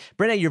 Okay,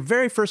 Brené, your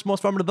very first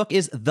most formative book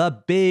is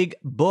The Big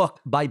Book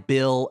by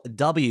Bill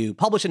W.,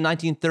 published in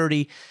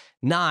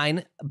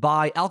 1939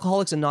 by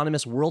Alcoholics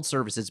Anonymous World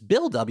Services.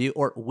 Bill W.,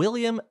 or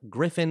William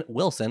Griffin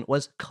Wilson,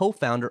 was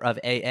co-founder of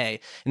AA,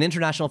 an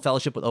international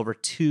fellowship with over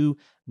 2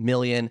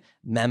 million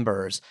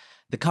members.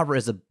 The cover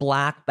is a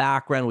black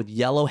background with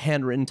yellow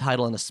handwritten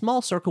title and a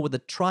small circle with a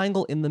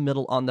triangle in the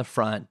middle on the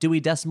front.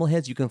 Dewey Decimal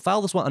Heads, you can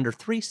file this one under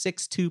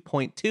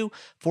 362.2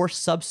 for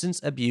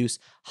substance abuse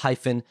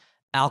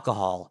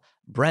 -alcohol.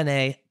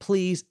 Brené,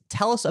 please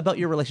tell us about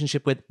your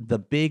relationship with The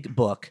Big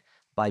Book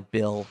by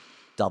Bill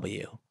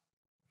W.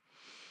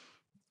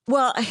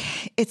 Well,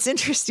 it's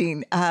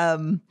interesting.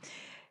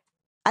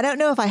 I don't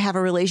know if I have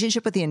a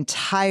relationship with the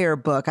entire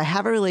book. I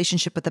have a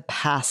relationship with the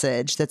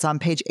passage that's on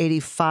page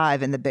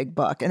 85 in The Big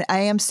Book. And I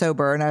am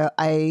sober, and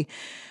I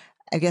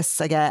guess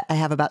I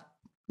have about,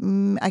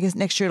 I guess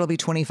next year it'll be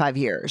 25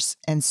 years.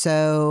 And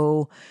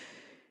sobriety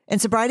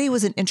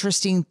was an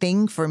interesting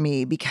thing for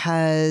me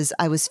because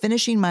I was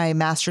finishing my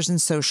master's in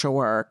social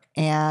work,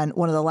 and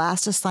one of the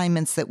last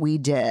assignments that we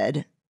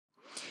did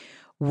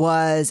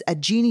was a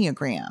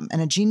geneagram. And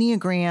a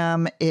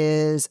geneagram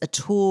is a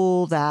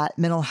tool that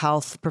mental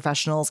health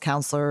professionals,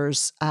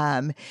 counselors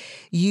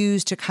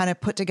use to kind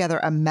of put together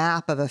a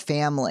map of a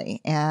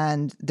family.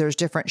 And there's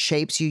different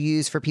shapes you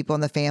use for people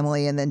in the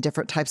family, and then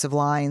different types of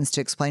lines to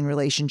explain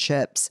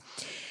relationships.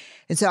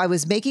 And so I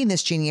was making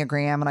this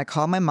geneagram, and I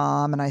called my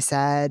mom and I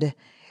said,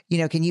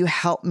 can you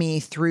help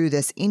me through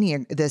this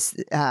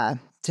did I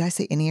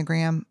say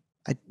Enneagram?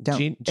 I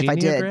don't. If I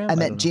did, I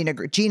meant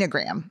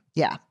genogram.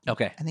 Yeah.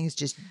 Okay. I think it's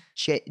just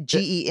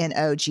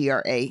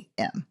GENOGRAM.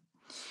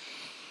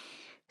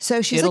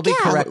 So she's It'll like, be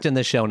correct in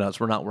the show notes.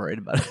 We're not worried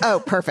about it.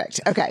 Oh,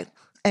 perfect. Okay.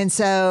 And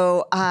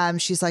so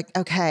she's like,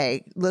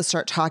 okay, let's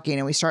start talking.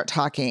 And we start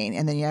talking.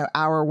 And then,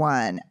 hour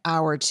 1,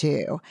 hour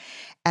 2.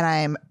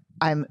 And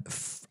I'm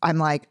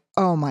like,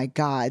 oh my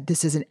God,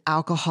 this is an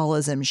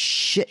alcoholism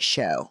shit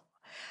show.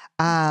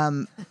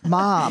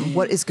 Mom,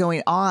 what is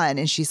going on?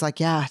 And she's like,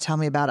 yeah, tell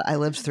me about it. I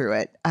lived through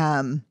it.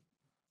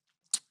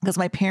 Because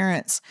my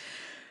parents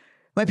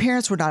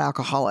were not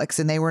alcoholics,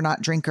 and they were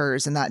not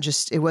drinkers. And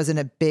it wasn't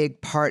a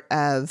big part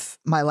of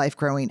my life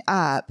growing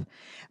up,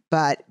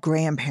 but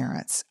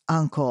grandparents,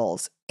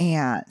 uncles,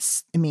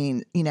 aunts,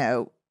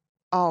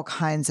 all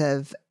kinds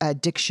of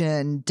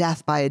addiction,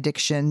 death by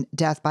addiction,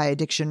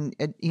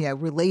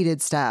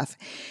 related stuff.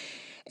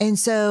 And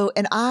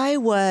I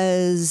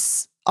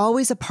was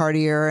always a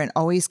partier and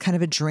always kind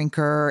of a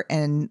drinker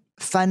and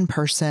fun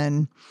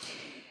person.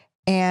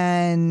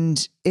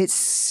 And it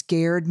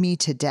scared me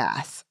to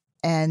death.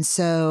 And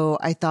so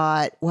I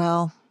thought,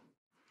 well,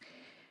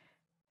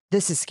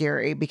 this is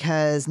scary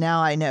because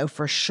now I know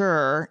for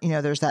sure,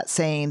 there's that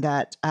saying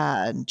that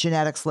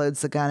genetics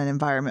loads the gun and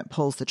environment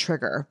pulls the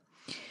trigger.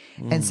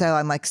 And so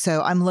I'm like,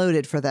 I'm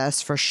loaded for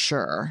this for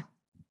sure.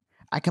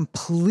 I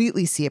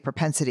completely see a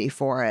propensity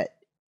for it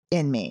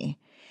in me.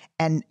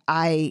 And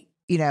I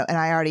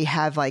already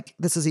have,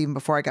 this was even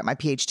before I got my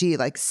PhD,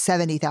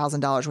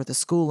 $70,000 worth of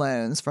school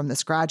loans from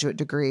this graduate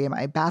degree and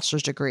my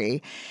bachelor's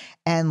degree.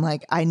 And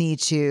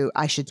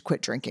I should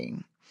quit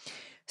drinking.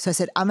 So I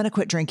said, I'm going to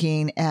quit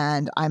drinking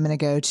and I'm going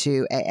to go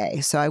to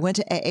AA. So I went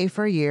to AA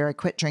for a year. I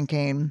quit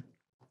drinking.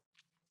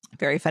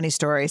 Very funny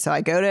story. So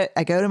I go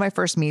to my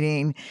first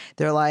meeting.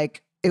 They're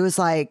like, it was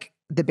like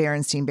the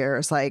Berenstain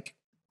Bears, like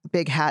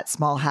big hat,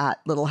 small hat,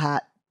 little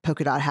hat,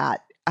 polka dot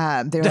hat.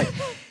 They're like,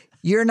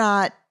 you're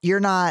not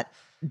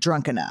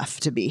drunk enough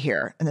to be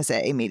here in this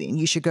AA meeting.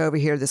 You should go over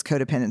here to this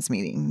codependence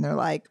meeting. And they're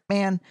like,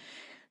 man,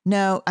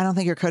 no, I don't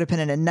think you're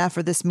codependent enough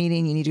for this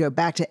meeting. You need to go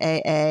back to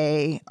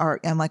AA. Or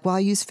I'm like, well, I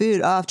use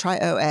food. Oh, I'll try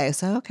OA.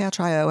 So, okay, I'll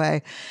try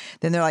OA.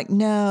 Then they're like,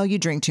 no, you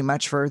drink too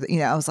much for,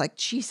 I was like,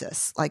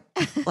 Jesus, like,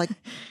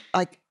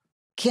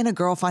 can a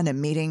girl find a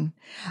meeting?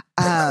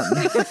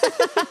 And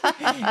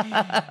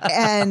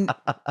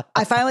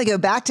I finally go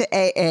back to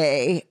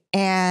AA,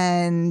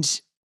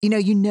 and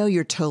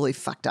you're totally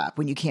fucked up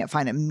when you can't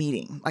find a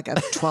meeting, like a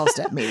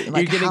 12-step meeting.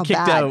 You're getting kicked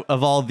out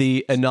of all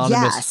the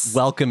anonymous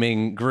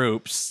welcoming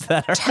groups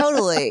that are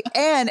totally.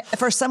 And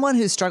for someone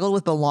who's struggled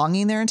with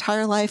belonging their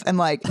entire life, I'm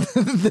like,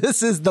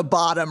 this is the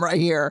bottom right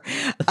here.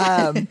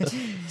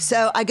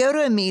 So I go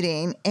to a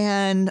meeting,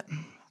 and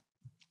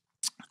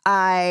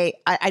I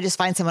just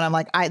find someone. I'm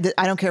like, I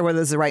don't care whether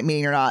this is the right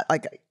meeting or not.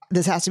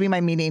 This has to be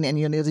my meeting, and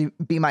you'll need to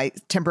be my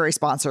temporary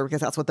sponsor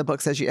because that's what the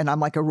book says. And I'm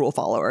like a rule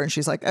follower. And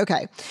she's like,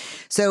 okay.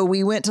 So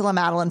we went to La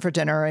Madeleine for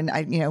dinner, and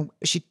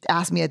she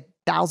asked me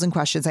 1,000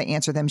 questions. I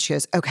answered them. She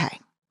goes, okay,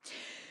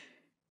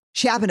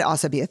 She happened to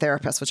also be a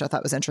therapist, which I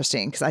thought was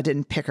interesting because I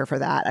didn't pick her for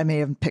that. I may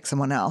have picked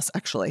someone else,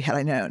 actually, had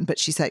I known. But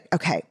she said,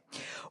 okay,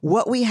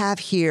 what we have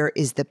here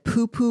is the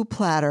poo-poo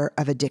platter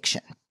of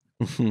addiction.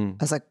 I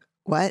was like,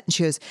 what? And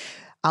she goes,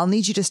 I'll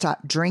need you to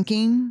stop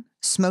drinking,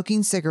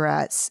 smoking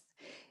cigarettes,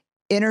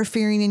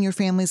 interfering in your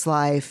family's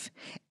life,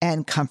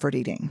 and comfort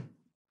eating.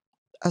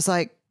 I was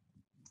like,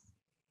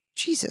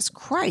 Jesus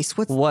Christ.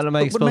 What am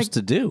I supposed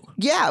to do?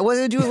 Yeah, what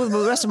do I do with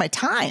the rest of my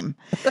time?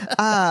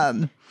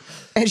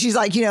 And she's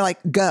like,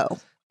 go.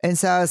 And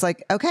so I was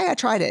like, okay, I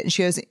tried it. And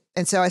she goes,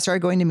 and so I started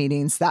going to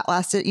meetings. That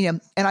lasted,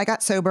 and I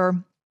got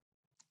sober,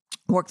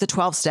 worked the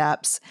 12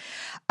 steps.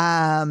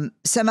 Some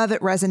of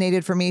it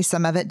resonated for me,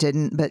 some of it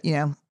didn't. But,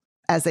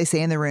 as they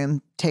say in the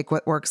room, take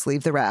what works,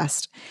 leave the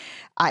rest.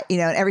 And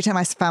every time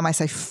I found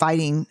myself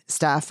fighting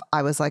stuff,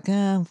 I was like,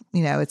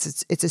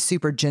 it's a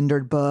super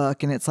gendered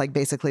book. And it's like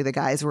basically the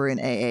guys were in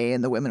AA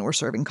and the women were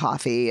serving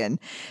coffee. And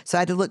so I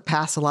had to look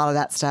past a lot of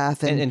that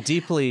stuff. And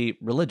deeply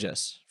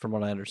religious, from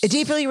what I understand.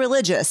 Deeply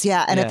religious,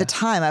 yeah. And at the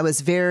time, I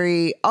was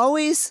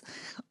always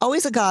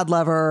a God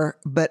lover,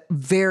 but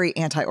very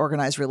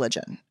anti-organized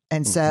religion.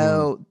 And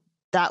so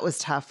that was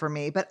tough for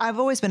me. But I've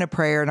always been a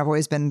prayer, and I've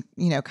always been,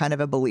 kind of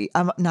a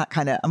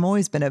I'm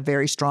always been a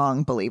very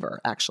strong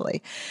believer,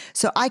 actually.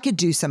 So I could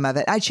do some of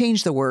it. I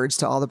changed the words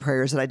to all the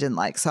prayers that I didn't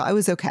like. So I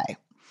was okay.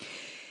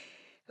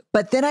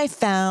 But then I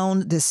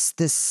found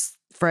this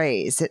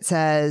phrase. It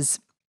says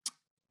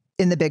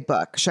in the big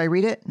book. Should I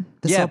read it?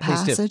 This whole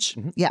passage?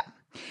 Yeah.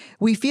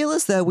 We feel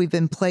as though we've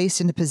been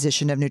placed in a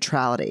position of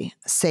neutrality,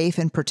 safe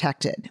and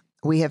protected.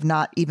 We have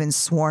not even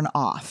sworn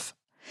off.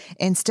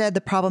 Instead,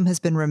 the problem has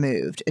been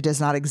removed. It does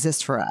not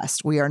exist for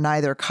us. We are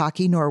neither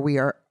cocky nor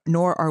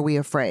are we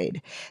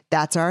afraid.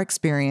 That's our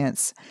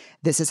experience.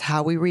 This is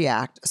how we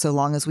react so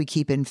long as we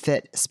keep in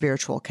fit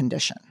spiritual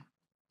condition.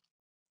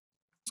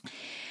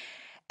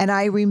 And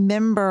I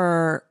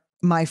remember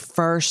my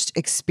first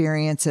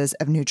experiences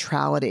of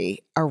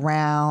neutrality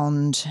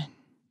around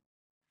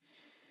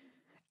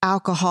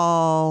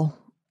alcohol,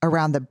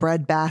 around the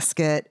bread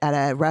basket at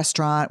a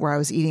restaurant where I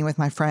was eating with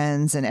my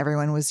friends, and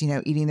everyone was,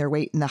 eating their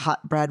weight in the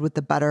hot bread with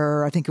the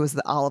butter. I think it was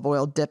the olive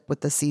oil dip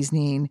with the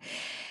seasoning.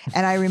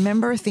 And I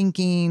remember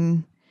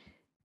thinking,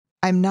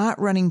 I'm not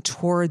running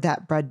toward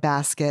that bread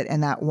basket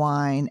and that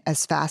wine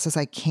as fast as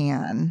I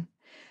can,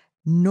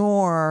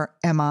 nor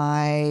am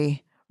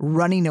I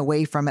running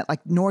away from it.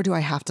 Nor do I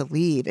have to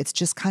leave. It's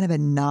just kind of a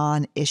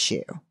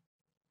non-issue.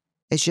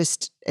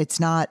 It's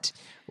not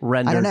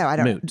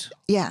rendered moot.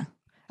 Yeah.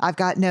 I've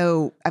got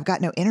no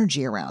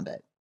energy around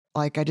it.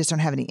 I just don't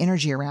have any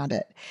energy around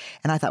it.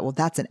 And I thought, well,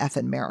 that's an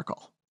effing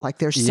miracle.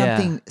 There's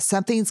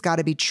something's got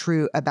to be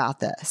true about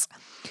this.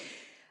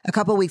 A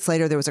couple of weeks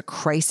later, there was a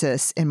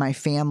crisis in my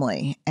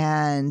family,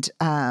 and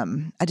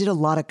I did a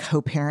lot of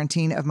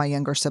co-parenting of my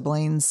younger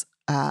siblings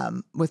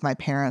with my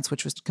parents,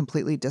 which was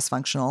completely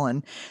dysfunctional,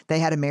 and they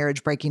had a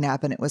marriage breaking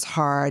up, and it was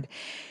hard.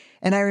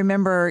 And I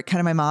remember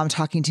kind of my mom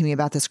talking to me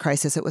about this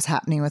crisis that was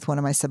happening with one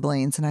of my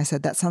siblings, and I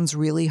said, that sounds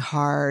really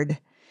hard.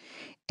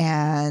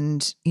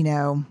 And,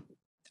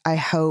 I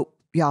hope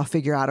y'all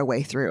figure out a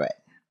way through it.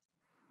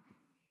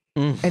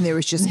 And there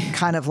was just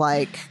kind of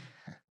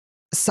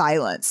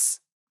silence.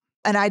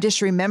 And I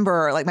just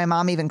remember my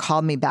mom even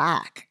called me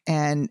back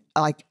and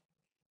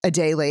a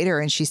day later,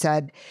 and she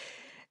said,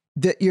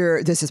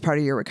 this is part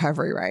of your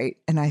recovery, right?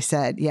 And I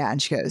said, yeah.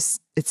 And she goes,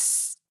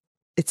 it's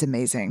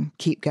amazing.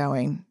 Keep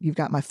going. You've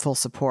got my full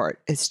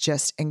support. It's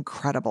just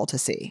incredible to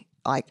see.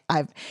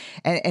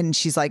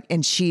 She's like,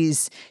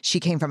 she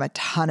came from a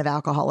ton of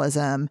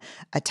alcoholism,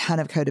 a ton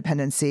of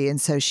codependency. And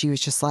so she was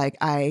just like,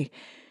 I've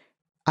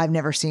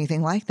never seen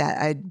anything like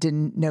that. I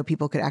didn't know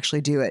people could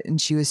actually do it.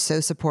 And she was so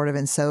supportive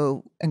and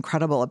so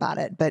incredible about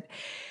it. But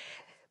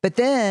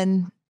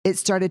then it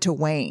started to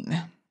wane.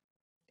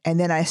 And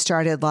then I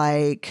started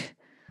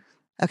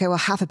okay, well,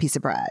 half a piece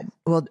of bread.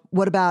 Well,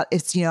 what about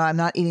it's, I'm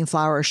not eating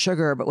flour or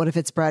sugar, but what if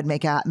it's bread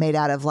made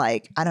out of I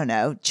don't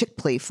know,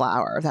 chickpea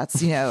flour?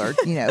 That's, or,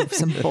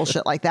 some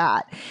bullshit like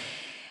that.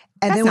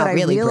 And that's then not what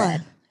really I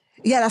realized, bread.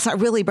 Yeah, that's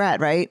not really bread,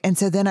 right? And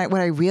so then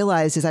what I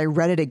realized is I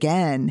read it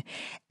again,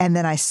 and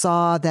then I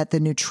saw that the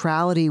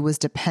neutrality was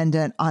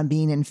dependent on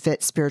being in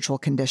fit spiritual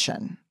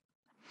condition.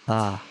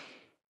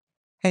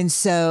 And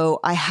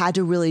so I had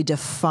to really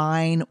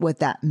define what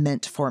that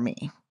meant for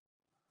me.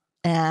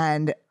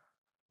 And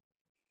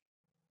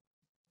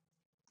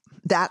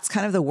that's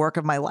kind of the work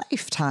of my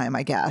lifetime,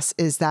 I guess,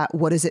 is that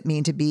what does it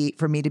mean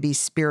for me to be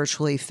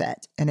spiritually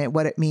fit? And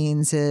what it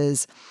means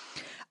is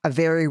a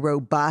very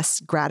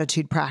robust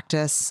gratitude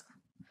practice.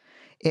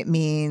 It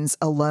means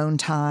alone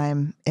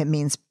time. It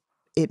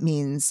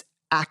means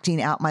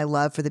acting out my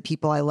love for the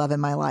people I love in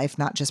my life,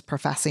 not just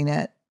professing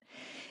it.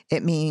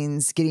 It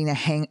means getting a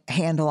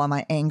handle on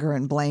my anger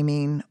and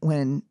blaming.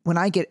 When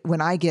I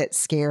get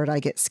scared, I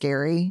get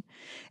scary.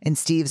 And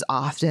Steve's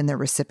often the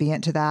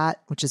recipient to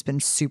that, which has been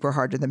super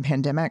hard during the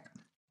pandemic.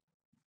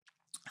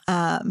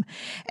 And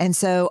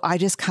so I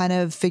just kind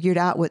of figured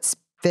out what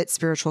fit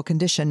spiritual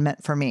condition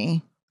meant for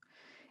me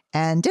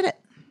and did it.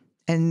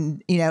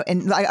 And,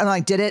 and like, I'm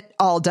like, did it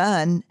all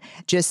done,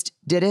 just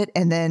did it.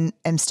 And then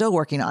I'm still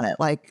working on it.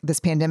 Like this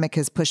pandemic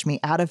has pushed me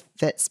out of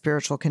fit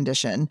spiritual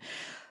condition,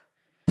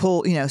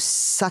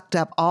 sucked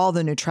up all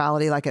the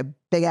neutrality like a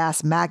big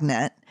ass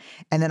magnet.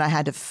 And then I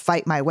had to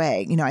fight my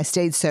way. I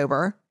stayed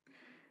sober,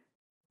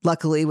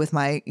 luckily with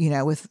my,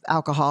 with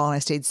alcohol, and I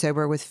stayed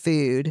sober with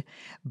food,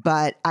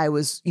 but I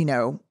was,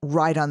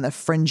 right on the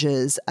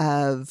fringes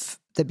of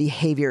the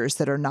behaviors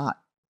that are not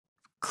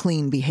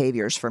clean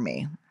behaviors for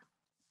me.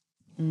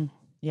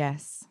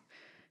 Yes.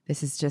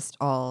 This is just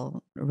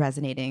all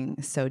resonating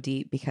so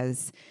deep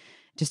because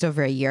just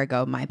over a year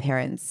ago, my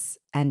parents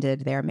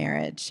ended their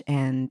marriage,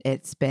 and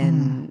it's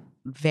been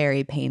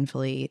very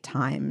painfully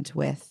timed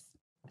with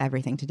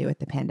everything to do with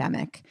the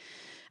pandemic.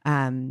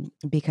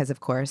 Because of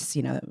course,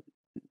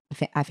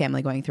 a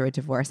family going through a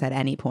divorce at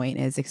any point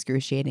is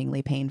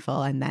excruciatingly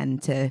painful. And then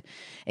to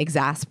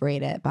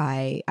exasperate it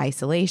by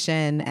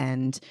isolation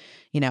and,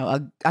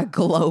 a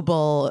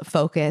global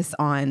focus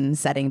on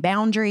setting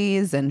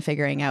boundaries and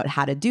figuring out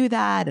how to do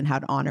that and how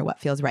to honor what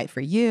feels right for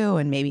you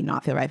and maybe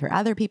not feel right for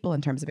other people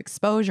in terms of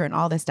exposure, and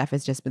all this stuff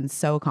has just been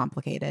so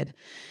complicated.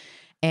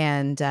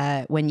 And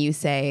when you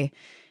say,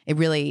 it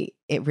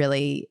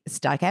really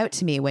stuck out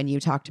to me when you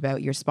talked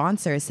about your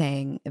sponsor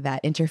saying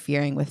that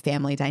interfering with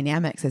family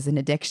dynamics is an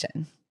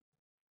addiction.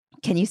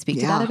 Can you speak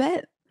to that a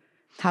bit?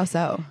 How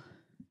so?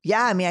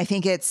 Yeah. I mean, I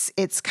think it's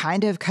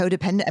kind of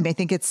codependent. I mean, I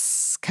think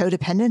it's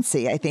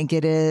codependency. I think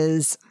it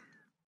is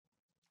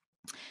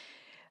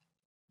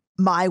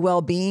my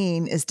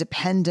well-being is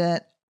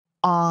dependent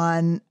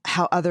on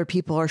how other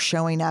people are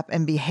showing up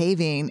and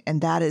behaving.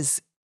 And that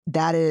is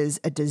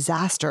a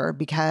disaster,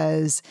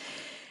 because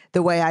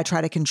the way I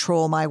try to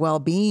control my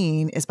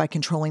well-being is by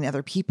controlling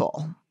other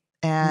people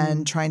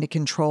and trying to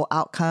control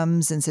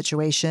outcomes and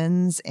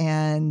situations.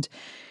 And,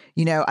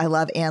 I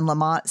love Anne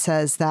Lamott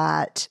says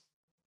that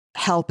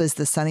help is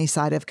the sunny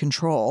side of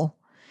control.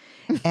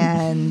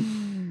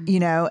 And,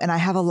 and I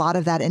have a lot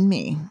of that in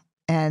me.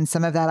 And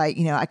some of that,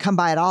 I come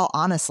by it all,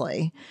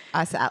 honestly.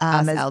 Us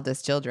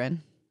eldest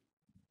children.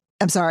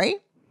 I'm sorry?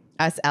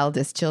 Us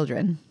eldest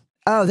children.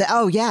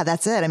 Oh, yeah,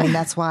 that's it. I mean,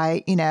 that's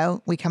why,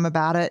 we come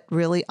about it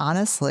really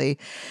honestly,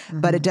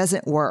 but it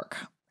doesn't work.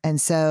 And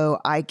so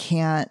I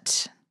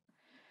can't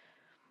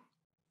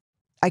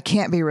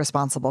be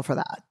responsible for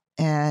that.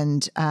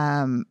 And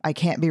I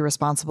can't be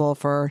responsible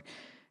for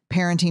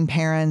parenting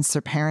parents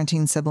or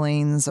parenting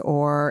siblings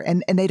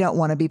and they don't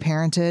want to be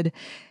parented.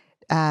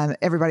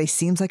 Everybody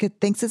seems like it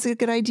thinks it's a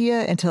good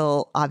idea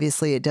until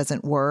obviously it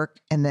doesn't work.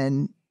 And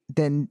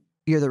then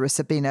you're the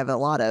recipient of a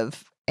lot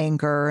of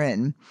anger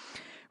and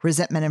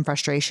resentment and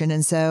frustration.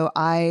 And so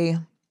I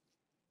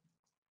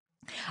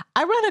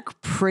run a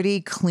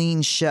pretty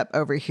clean ship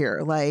over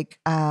here. Like,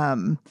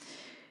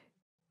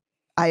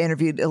 I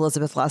interviewed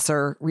Elizabeth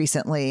Lesser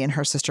recently, and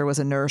her sister was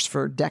a nurse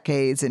for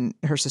decades. And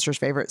her sister's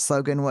favorite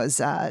slogan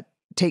was,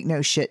 take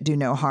no shit, do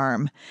no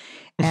harm.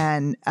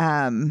 And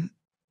I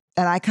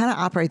kind of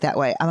operate that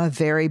way. I'm a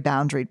very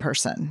boundaried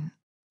person.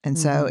 And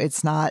so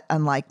it's not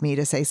unlike me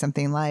to say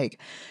something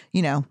like,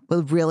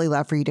 would really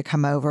love for you to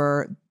come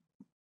over.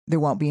 There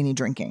won't be any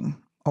drinking,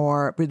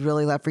 or we'd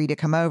really love for you to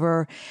come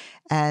over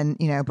and,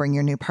 bring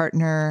your new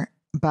partner.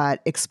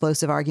 But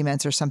explosive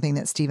arguments are something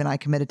that Steve and I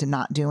committed to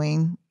not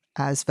doing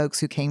as folks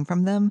who came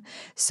from them.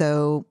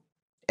 So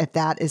if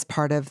that is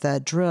part of the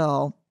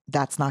drill,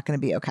 that's not going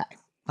to be okay.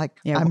 Like,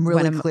 I'm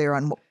really clear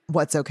on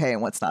what's okay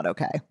and what's not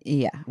okay.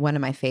 Yeah. One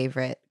of my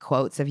favorite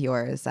quotes of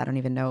yours, I don't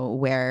even know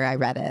where I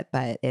read it,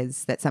 but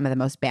is that some of the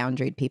most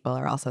boundaried people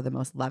are also the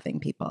most loving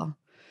people.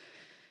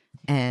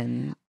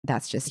 And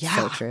that's just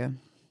so true.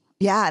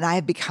 Yeah. And I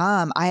have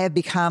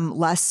become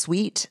less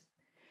sweet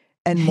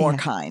and more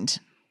kind.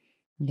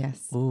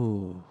 Yes.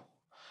 Ooh.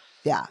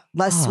 Yeah.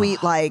 Less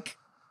sweet, like,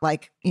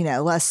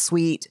 less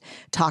sweet,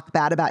 talk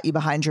bad about you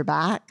behind your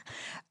back,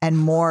 and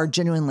more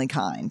genuinely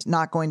kind.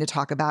 Not going to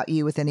talk about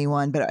you with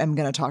anyone, but I'm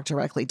going to talk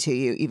directly to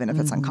you, even if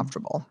it's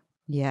uncomfortable.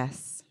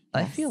 Yes.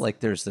 I feel like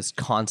there's this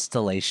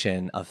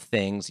constellation of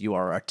things you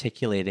are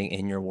articulating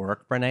in your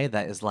work, Brené,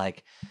 that is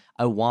like,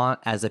 I want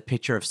as a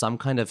picture of some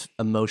kind of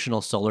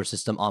emotional solar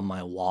system on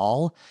my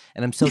wall.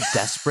 And I'm so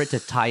desperate to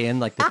tie in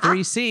like the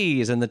 3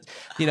 C's and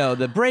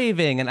the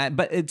braving.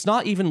 But it's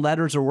not even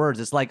letters or words.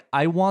 It's like,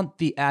 I want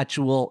the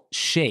actual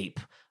shape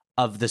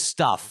of the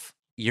stuff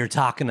you're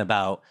talking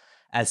about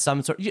as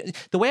some sort.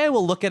 The way I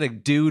will look at a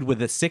dude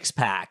with a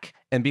 6-pack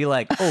and be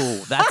like,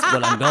 oh, that's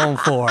what I'm going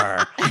for.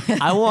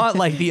 I want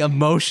like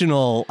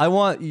I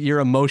want your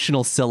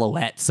emotional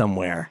silhouette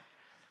somewhere.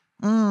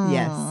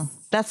 Yes.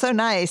 That's so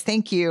nice.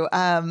 Thank you.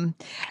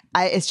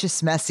 It's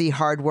just messy,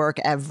 hard work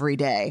every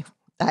day.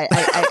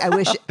 I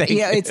wish,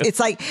 it's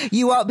like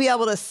you won't be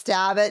able to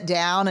stab it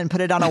down and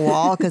put it on a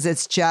wall because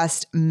it's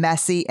just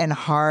messy and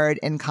hard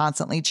and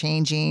constantly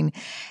changing.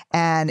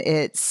 And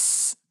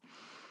it's,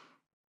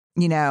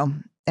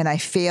 and I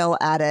fail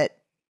at it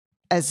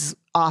as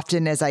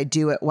often as I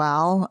do it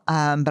well.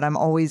 But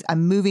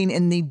I'm moving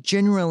in the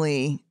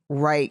generally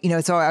right.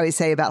 So I always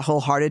say about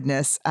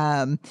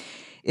wholeheartedness,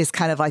 is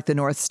kind of like the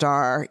North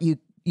Star. You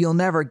you'll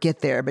never get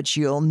there, but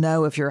you'll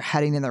know if you're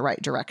heading in the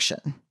right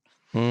direction.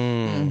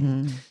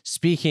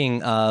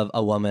 Speaking of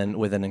a woman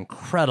with an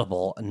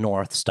incredible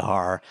North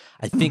Star,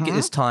 I think it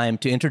is time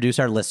to introduce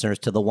our listeners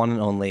to the one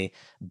and only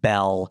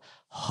Bell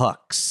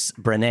Hooks.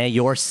 Brené,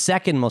 your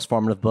second most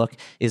formative book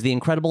is the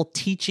incredible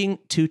Teaching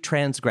to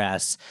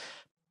Transgress,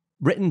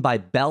 written by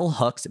Bell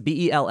Hooks,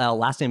 B-E-L-L,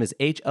 last name is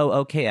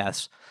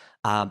H-O-O-K-S,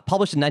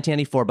 published in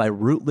 1994 by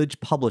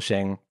Routledge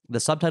Publishing. The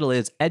subtitle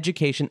is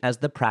Education as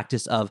the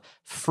Practice of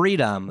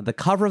Freedom. The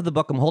cover of the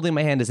book I'm holding in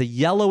my hand is a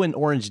yellow and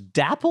orange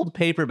dappled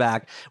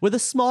paperback with a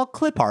small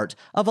clip art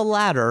of a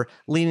ladder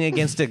leaning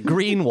against a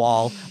green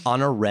wall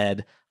on a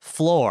red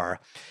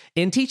floor.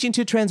 In Teaching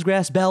to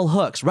Transgress, Bell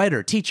Hooks,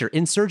 writer, teacher,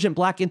 insurgent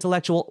Black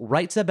intellectual,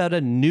 writes about a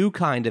new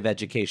kind of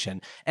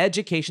education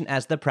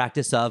as the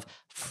practice of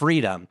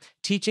freedom,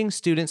 teaching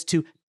students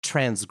to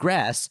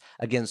transgress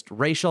against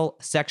racial,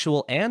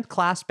 sexual, and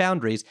class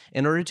boundaries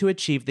in order to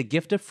achieve the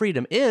gift of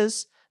freedom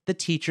is the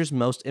teacher's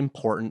most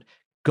important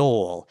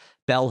goal.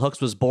 Bell Hooks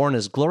was born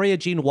as Gloria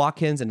Jean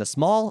Watkins in a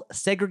small,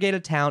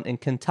 segregated town in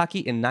Kentucky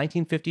in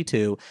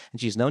 1952,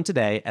 and she's known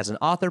today as an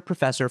author,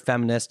 professor,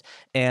 feminist,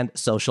 and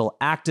social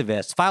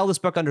activist. File this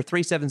book under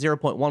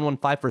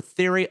 370.115 for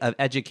Theory of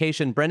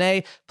Education.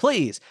 Brené,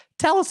 please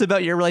tell us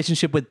about your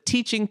relationship with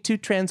Teaching to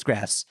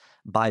Transgress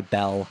by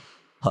Bell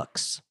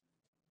Hooks.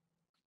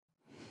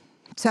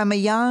 So I'm a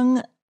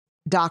young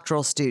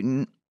doctoral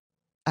student.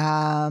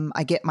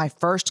 I get my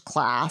first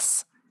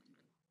class,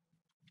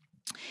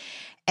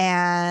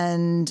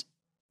 and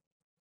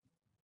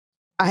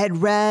I had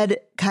read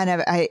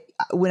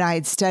when I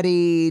had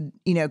studied,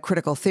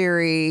 critical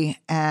theory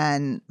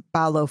and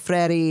Paulo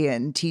Freire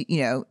and,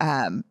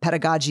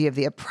 pedagogy of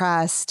the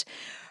oppressed.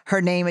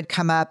 Her name had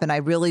come up, and I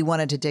really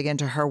wanted to dig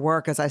into her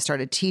work as I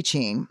started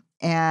teaching.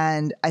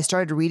 And I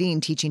started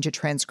reading Teaching to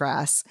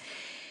Transgress,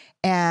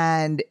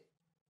 and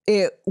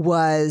it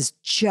was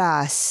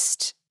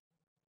just,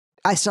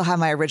 I still have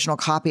my original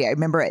copy. I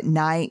remember at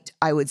night,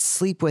 I would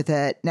sleep with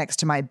it next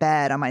to my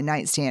bed on my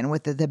nightstand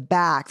with the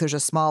back. There's a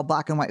small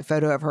black and white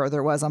photo of her.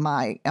 There was on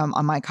my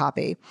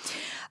copy,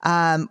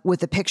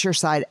 with the picture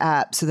side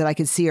up so that I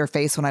could see her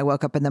face when I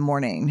woke up in the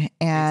morning.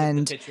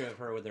 And the picture of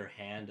her with her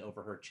hand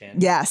over her chin.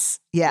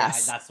 Yes. Yeah,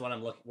 that's what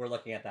we're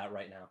looking at that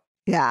right now.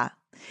 Yeah.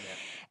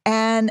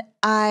 And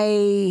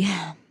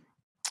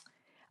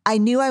I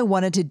knew I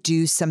wanted to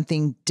do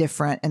something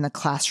different in the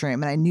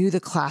classroom. And I knew the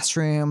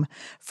classroom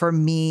for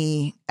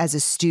me as a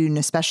student,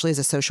 especially as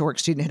a social work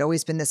student, had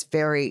always been this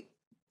very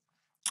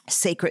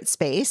sacred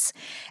space.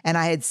 And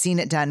I had seen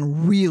it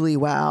done really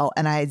well.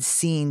 And I had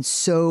seen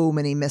so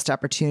many missed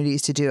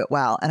opportunities to do it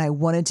well. And I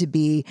wanted to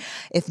be,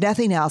 if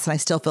nothing else, and I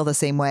still feel the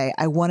same way,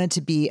 I wanted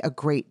to be a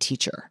great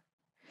teacher.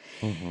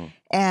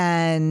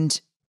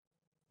 And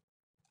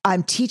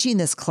I'm teaching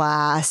this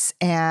class,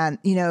 and,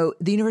 the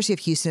University of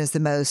Houston is the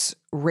most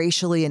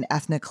racially and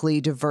ethnically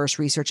diverse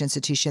research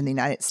institution in the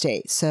United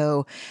States.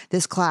 So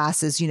this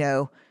class is,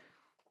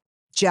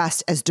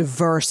 just as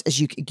diverse as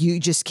you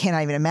just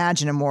cannot even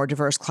imagine a more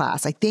diverse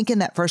class. I think in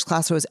that first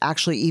class there was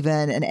actually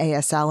even an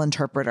ASL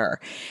interpreter.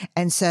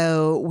 And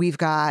so we've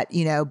got,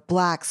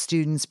 Black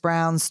students,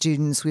 brown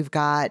students, we've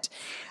got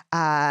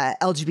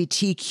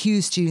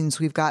LGBTQ students,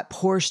 we've got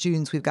poor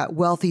students, we've got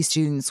wealthy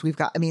students,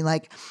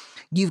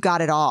 you've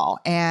got it all.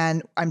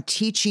 And I'm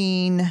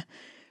teaching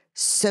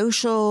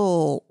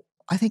social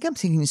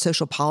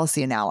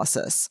policy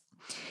analysis.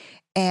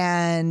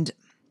 And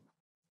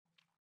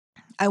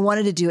I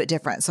wanted to do it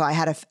different. So I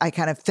had a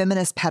kind of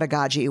feminist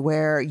pedagogy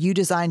where you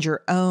designed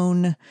your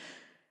own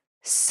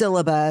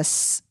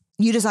syllabus.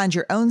 You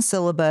decided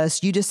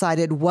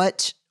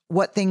what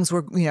things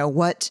were,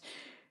 what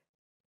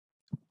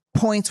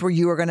points where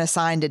you were going to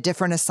assign to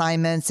different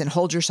assignments and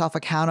hold yourself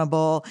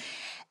accountable.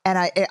 And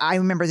I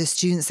remember the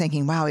students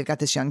thinking, wow, we've got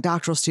this young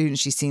doctoral student.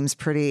 She seems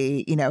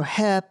pretty,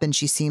 hip, and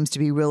she seems to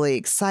be really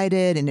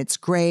excited, and it's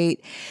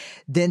great.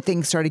 Then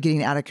things started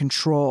getting out of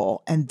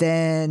control. And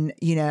then,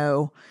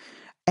 there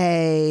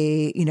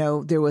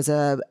was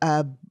a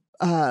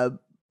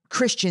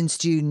Christian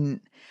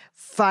student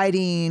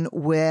fighting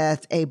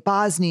with a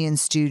Bosnian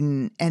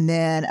student, and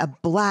then a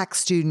Black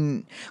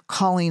student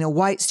calling a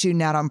white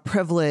student out on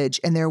privilege.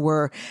 And there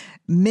were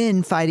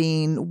men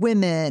fighting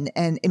women.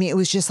 And it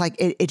was just like,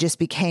 it just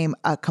became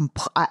I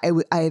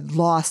had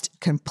lost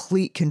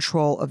complete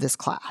control of this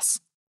class.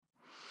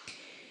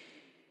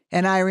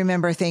 And I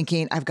remember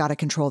thinking, I've got to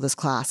control this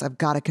class.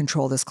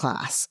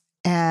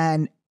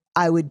 And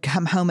I would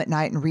come home at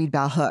night and read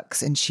Bell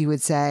Hooks, and she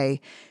would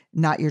say,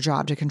 not your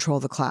job to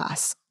control the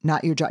class,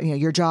 not your job.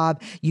 Your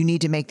job, you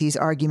need to make these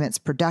arguments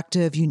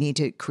productive. You need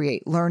to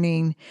create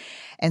learning.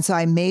 And so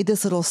I made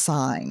this little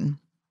sign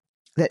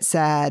that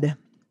said,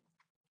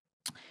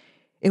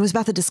 it was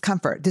about the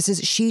discomfort.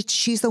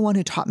 She's the one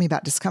who taught me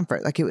about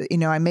discomfort.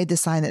 I made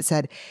this sign that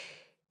said,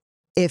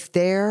 if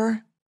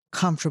they're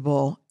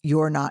comfortable,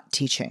 you're not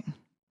teaching.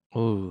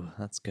 Ooh,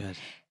 that's good.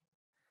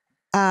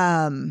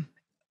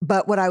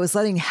 But what I was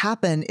letting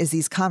happen is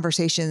these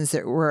conversations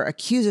that were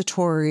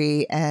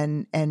accusatory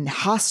and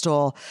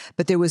hostile,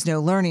 but there was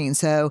no learning.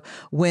 So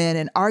when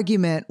an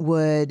argument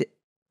would,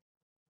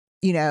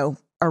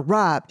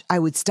 erupt, I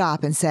would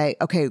stop and say,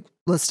 okay,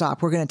 let's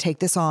stop. We're going to take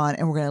this on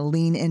and we're going to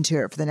lean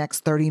into it for the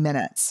next 30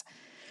 minutes.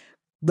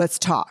 Let's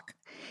talk.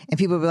 And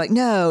people would be like,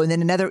 no. And then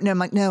no, I'm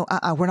like, no,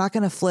 we're not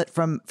going to flit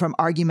from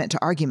argument to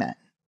argument.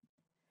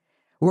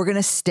 We're going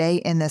to stay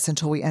in this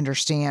until we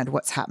understand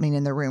what's happening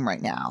in the room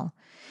right now.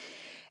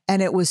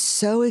 And it was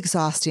so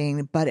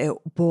exhausting, but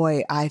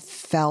I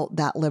felt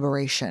that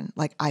liberation.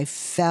 Like I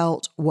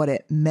felt what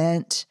it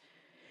meant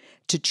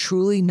to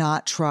truly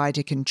not try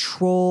to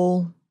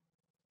control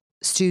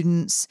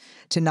students,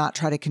 to not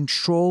try to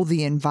control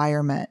the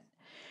environment,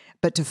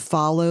 but to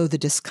follow the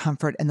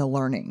discomfort and the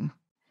learning.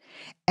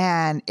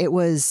 And it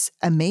was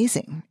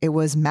amazing. It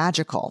was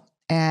magical.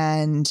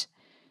 And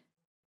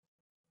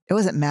it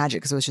wasn't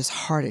magic because it was just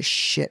hard as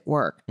shit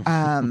work.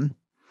 But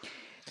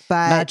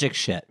Magic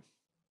shit.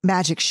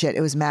 Magic shit.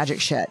 It was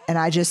magic shit. And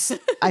I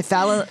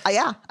fell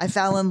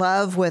in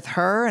love with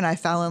her, and I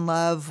fell in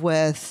love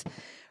with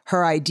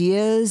her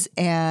ideas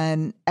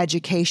and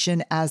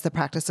education as the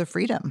practice of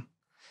freedom.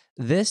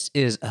 This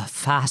is a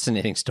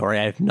fascinating story.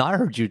 I've not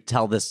heard you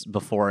tell this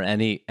before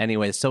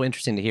anyway. It's so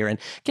interesting to hear. And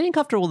getting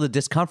comfortable with the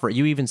discomfort,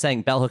 you even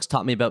saying bell hooks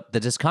taught me about the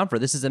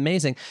discomfort. This is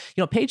amazing.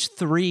 Page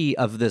 3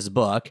 of this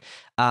book,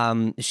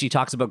 she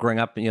talks about growing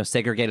up in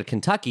segregated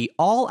Kentucky.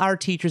 All our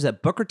teachers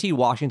at Booker T.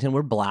 Washington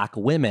were Black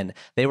women.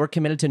 They were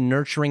committed to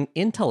nurturing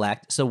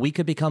intellect so we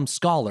could become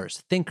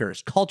scholars,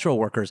 thinkers, cultural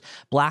workers,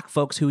 Black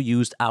folks who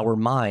used our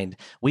mind.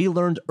 We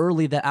learned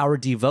early that our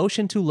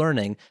devotion to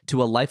learning,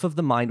 to a life of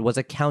the mind, was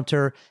a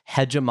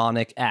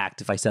counter-hegemonic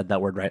act, if I said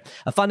that word right,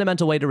 a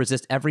fundamental way to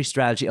resist every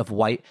strategy of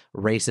white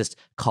racist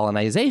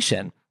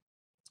colonization.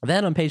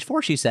 Then on page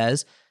 4, she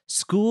says,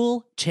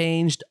 school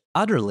changed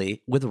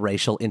utterly with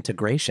racial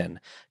integration.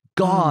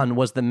 Gone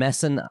was the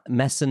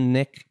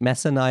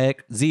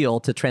messianic zeal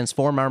to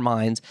transform our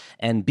minds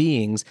and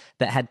beings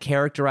that had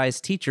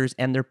characterized teachers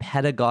and their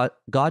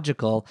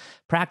pedagogical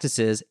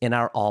practices in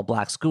our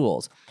all-Black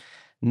schools.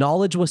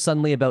 Knowledge was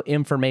suddenly about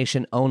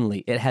information only.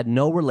 It had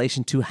no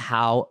relation to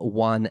how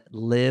one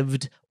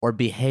lived or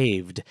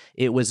behaved.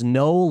 It was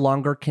no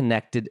longer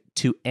connected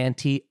to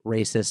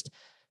anti-racist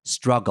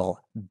struggle.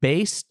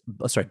 Bust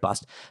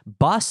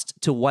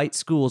to white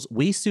schools,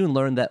 we soon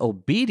learned that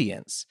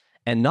obedience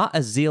and not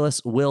a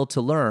zealous will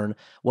to learn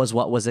was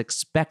what was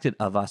expected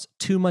of us.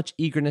 Too much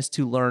eagerness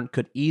to learn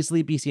could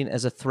easily be seen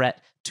as a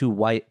threat to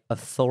white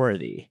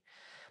authority.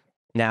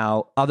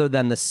 Now, other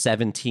than the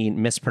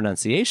 17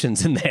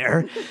 mispronunciations in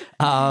there,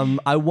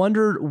 I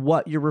wondered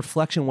what your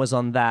reflection was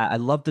on that. I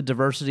love the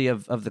diversity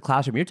of the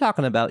classroom you're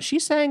talking about.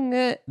 She's saying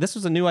this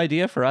was a new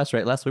idea for us,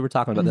 right? Les, we were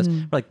talking about this.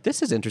 We're like,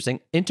 this is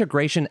interesting.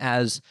 Integration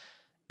as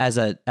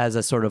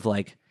a sort of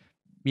like,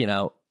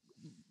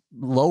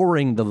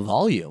 lowering the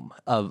volume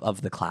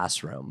of the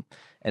classroom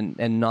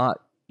and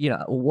not,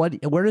 where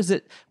does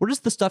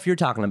the stuff you're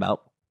talking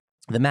about,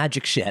 the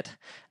magic shit,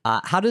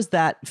 how does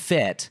that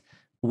fit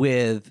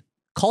with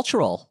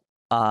cultural,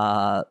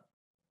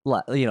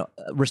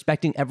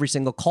 respecting every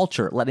single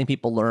culture, letting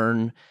people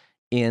learn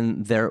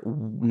in their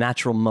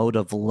natural mode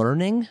of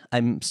learning?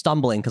 I'm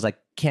stumbling because I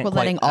can't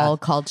letting all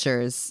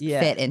cultures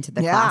fit into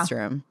the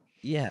classroom.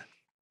 Yeah.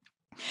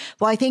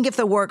 Well, I think if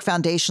the work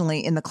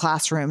foundationally in the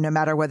classroom, no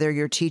matter whether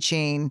you're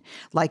teaching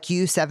like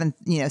seventh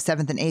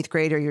and eighth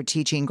grade, or you're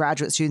teaching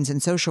graduate students in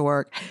social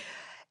work,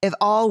 if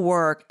all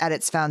work at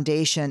its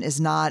foundation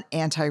is not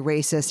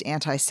anti-racist,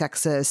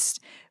 anti-sexist,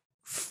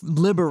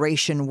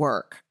 liberation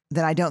work,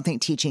 then I don't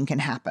think teaching can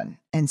happen.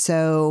 And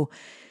so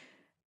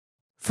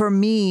for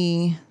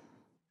me,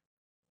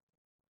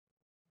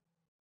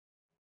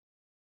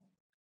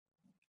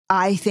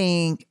 I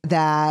think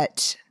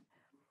that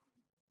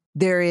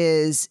there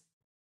is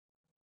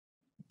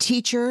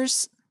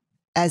teachers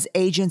as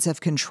agents of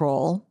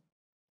control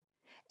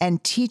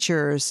and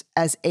teachers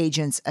as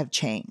agents of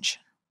change.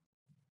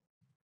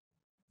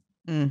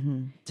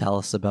 Mm-hmm. Tell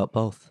us about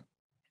both.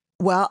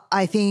 Well,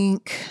 I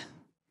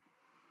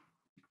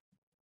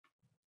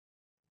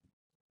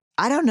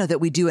don't know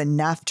that we do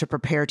enough to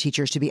prepare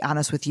teachers, to be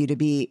honest with you, to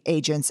be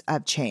agents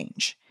of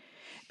change.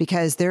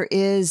 Because there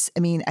is,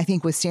 I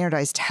think with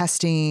standardized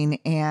testing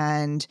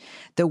and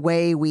the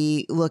way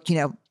we look,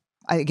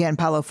 again,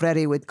 Paulo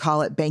Freire would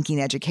call it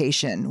banking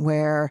education,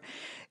 where,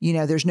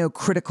 there's no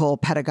critical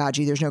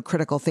pedagogy, there's no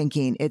critical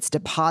thinking. It's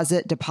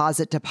deposit,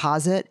 deposit,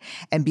 deposit,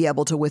 and be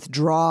able to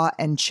withdraw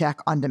and check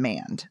on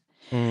demand.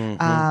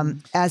 Mm-hmm.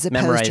 As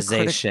opposed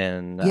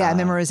memorization. to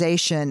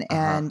memorization.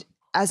 And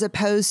as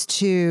opposed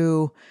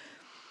to,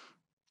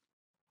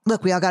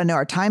 look, we all got to know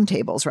our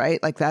timetables,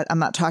 right? Like that. I'm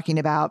not talking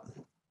about,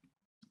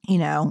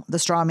 the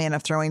straw man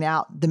of throwing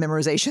out the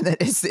memorization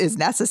that is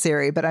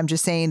necessary, but I'm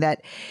just saying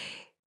that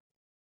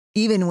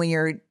even when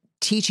you're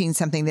teaching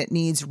something that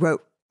needs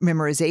rote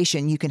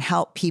memorization, you can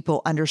help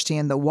people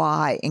understand the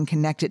why and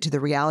connect it to the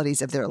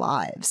realities of their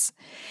lives.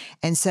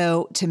 And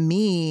so to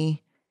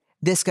me,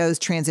 this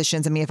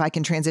transitions. I mean, if I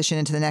can transition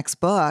into the next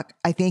book,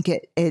 I think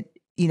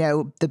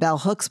the Bell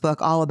Hooks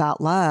book, All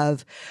About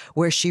Love,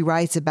 where she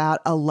writes about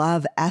a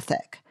love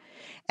ethic,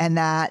 and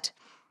that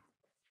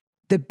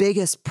the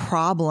biggest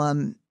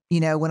problem,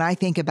 when I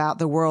think about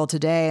the world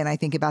today and I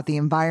think about the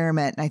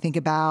environment and I think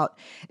about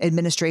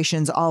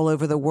administrations all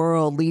over the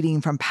world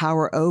leading from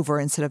power over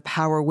instead of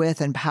power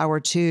with and power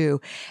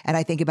to, and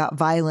I think about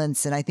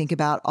violence and I think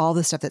about all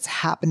the stuff that's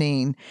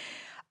happening,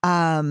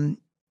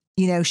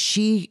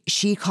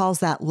 she calls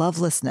that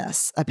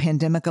lovelessness, a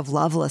pandemic of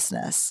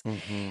lovelessness.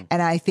 Mm-hmm.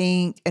 And I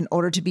think in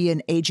order to be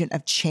an agent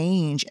of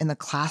change in the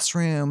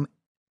classroom,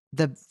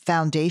 the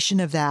foundation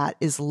of that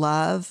is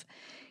love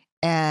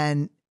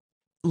and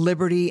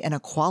liberty and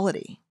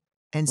equality.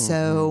 And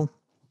so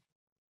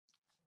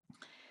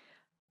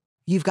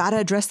you've got to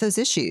address those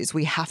issues.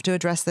 We have to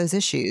address those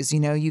issues.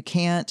 You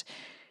can't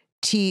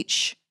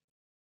teach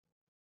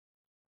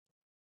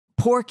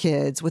poor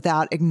kids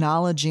without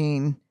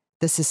acknowledging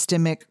the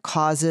systemic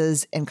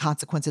causes and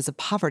consequences of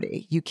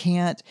poverty. You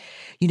can't,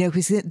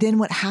 because then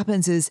what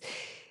happens is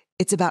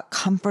it's about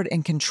comfort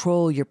and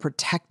control. You're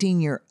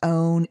protecting your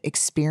own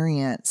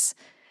experience,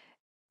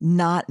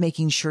 not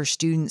making sure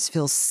students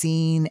feel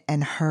seen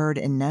and heard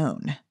and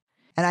known.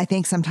 And I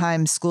think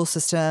sometimes school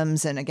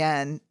systems, and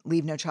again,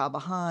 Leave No Child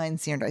Behind,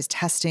 standardized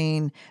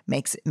testing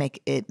makes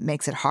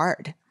it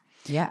hard.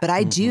 Yeah. But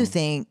I do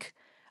think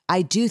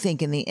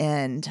in the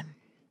end,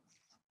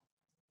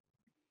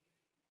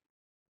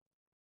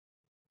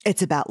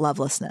 it's about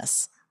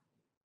lovelessness.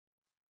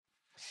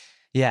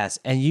 Yes.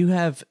 And you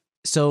have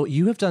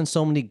done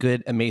so many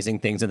good, amazing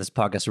things in this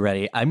podcast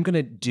already. I'm going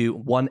to do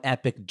one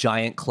epic,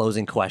 giant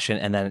closing question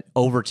and then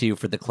over to you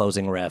for the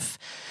closing riff.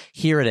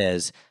 Here it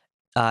is.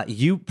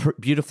 You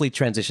beautifully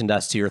transitioned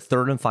us to your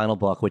third and final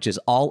book, which is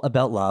All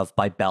About Love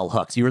by Bell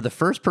Hooks. You were the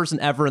first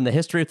person ever in the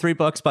history of 3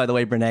 books, by the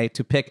way, Brené,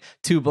 to pick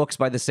 2 books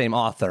by the same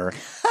author.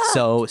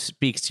 So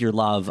speaks to your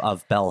love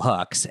of Bell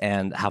Hooks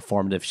and how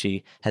formative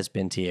she has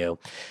been to you.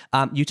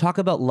 You talk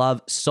about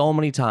love so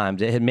many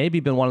times. It had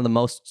maybe been one of the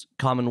most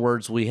common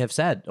words we have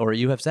said, or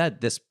you have said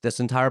this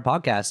entire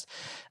podcast.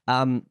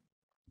 On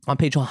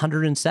page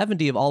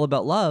 170 of All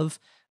About Love,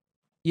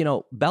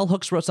 Bell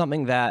Hooks wrote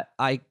something that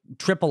I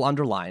triple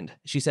underlined.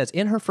 She says,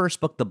 in her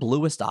first book, The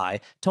Bluest Eye,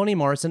 Toni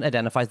Morrison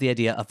identifies the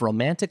idea of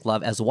romantic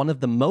love as one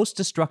of the most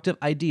destructive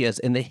ideas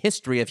in the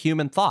history of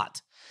human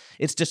thought.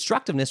 Its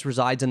destructiveness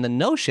resides in the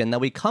notion that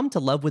we come to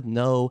love with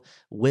no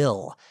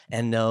will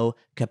and no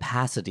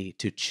capacity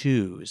to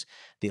choose.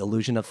 The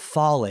illusion of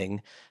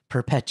falling,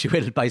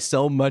 perpetuated by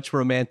so much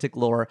romantic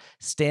lore,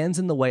 stands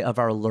in the way of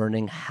our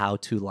learning how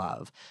to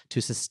love.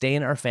 To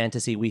sustain our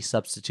fantasy, we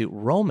substitute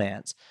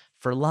romance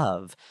for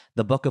love.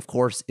 The book, of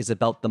course, is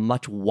about the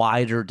much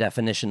wider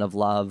definition of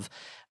love.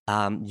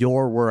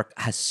 Your work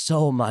has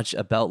so much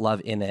about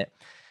love in it.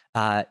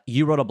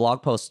 You wrote a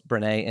blog post,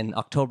 Brené, in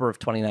October of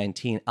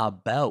 2019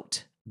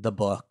 about the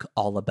book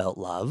All About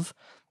Love.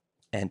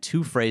 And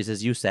 2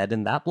 phrases you said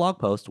in that blog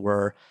post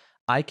were,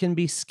 I can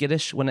be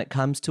skittish when it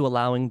comes to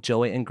allowing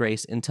joy and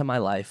grace into my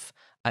life.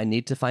 I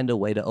need to find a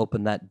way to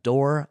open that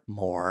door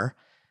more.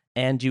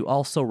 And you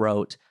also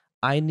wrote,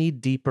 I need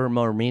deeper,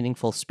 more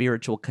meaningful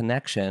spiritual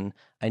connection.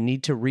 I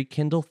need to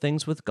rekindle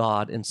things with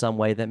God in some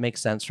way that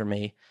makes sense for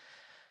me.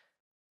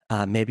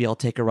 Maybe I'll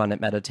take a run at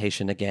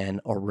meditation again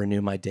or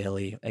renew my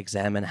daily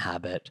examine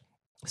habit.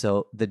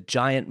 So the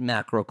giant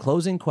macro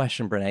closing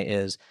question, Brené,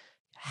 is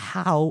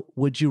how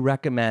would you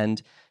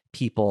recommend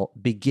people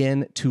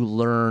begin to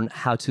learn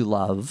how to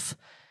love?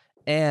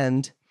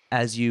 And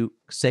as you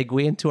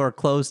segue into our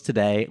close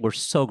today, we're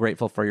so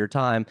grateful for your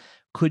time.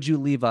 Could you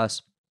leave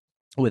us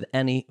with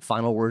any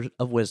final word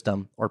of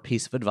wisdom or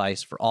piece of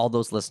advice for all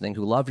those listening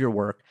who love your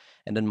work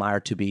and admire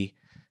to be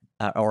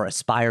or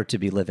aspire to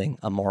be living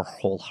a more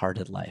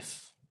wholehearted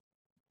life?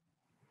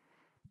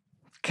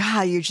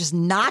 God, you're just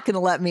not going to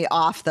let me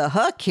off the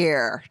hook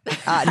here.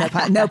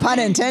 No pun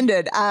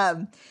intended.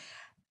 I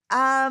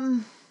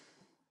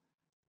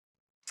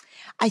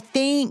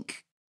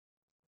think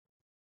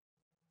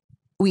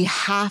we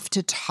have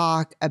to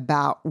talk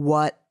about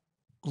what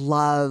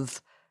love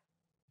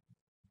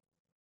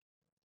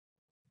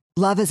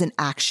is an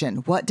action.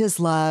 What does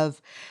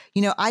love,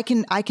 I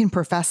can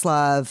profess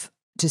love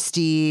to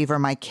Steve or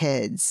my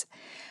kids,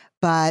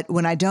 but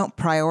when I don't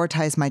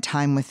prioritize my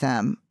time with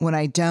them, when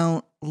I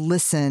don't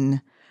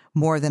listen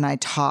more than I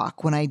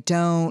talk, when I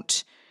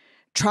don't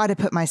try to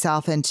put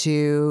myself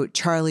into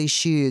Charlie's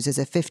shoes as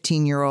a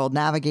 15-year-old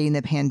navigating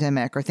the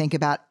pandemic, or think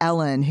about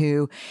Ellen,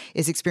 who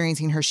is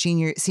experiencing her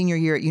senior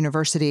year at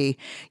university,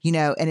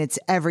 and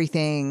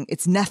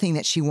it's nothing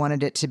that she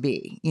wanted it to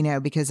be,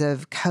 because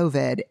of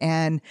COVID.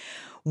 And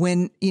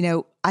when,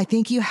 I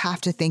think you have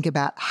to think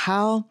about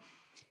how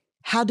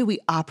do we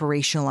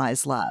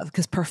operationalize love?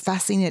 Because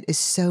professing it is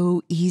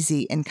so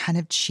easy and kind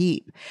of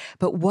cheap,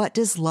 but what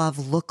does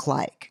love look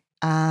like?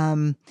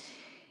 And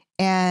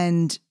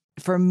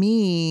for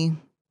me,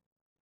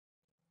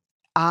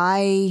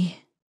 I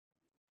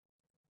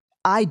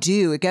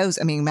do. It goes,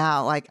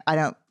 Mal, like,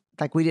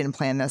 like we didn't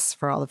plan this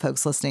for all the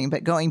folks listening,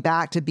 but going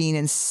back to being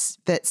in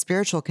fit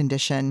spiritual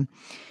condition,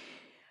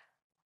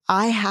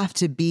 I have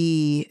to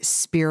be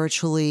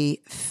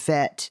spiritually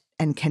fit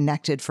and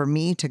connected for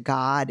me to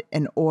God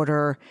in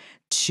order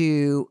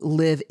to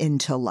live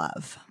into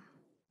love.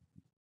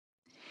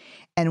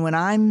 And when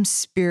I'm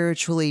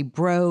spiritually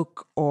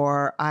broke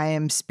or I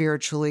am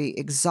spiritually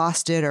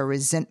exhausted or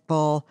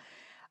resentful,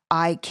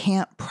 I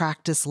can't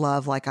practice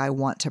love like I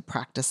want to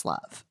practice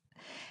love.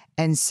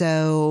 And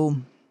so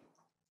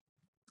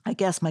I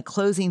guess my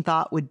closing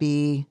thought would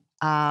be,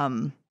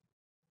 I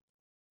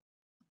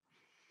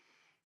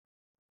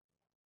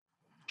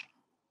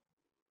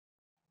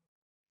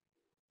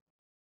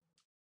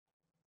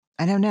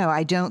don't know.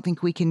 I don't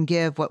think we can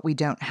give what we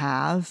don't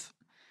have.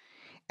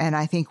 And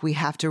I think we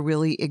have to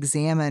really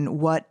examine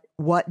what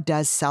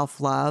does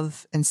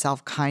self-love and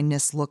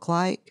self-kindness look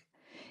like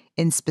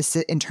in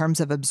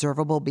terms of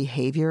observable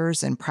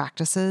behaviors and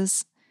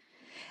practices.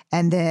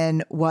 And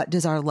then what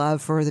does our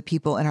love for the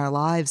people in our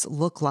lives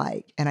look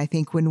like? And I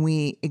think when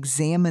we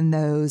examine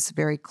those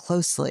very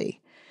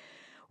closely,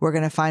 we're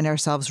going to find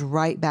ourselves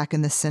right back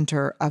in the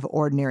center of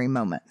ordinary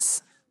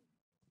moments,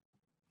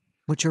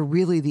 which are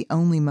really the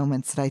only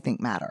moments that I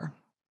think matter.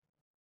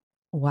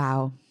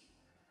 Wow.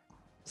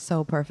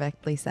 So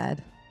perfectly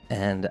said.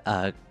 And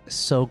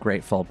so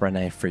grateful,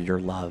 Brené, for your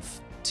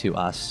love to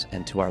us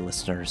and to our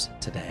listeners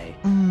today.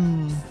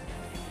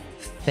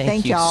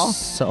 Thank you y'all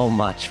so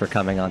much for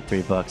coming on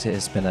 3 Books. It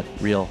has been a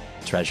real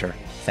treasure.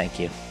 Thank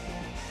you.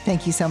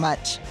 Thank you so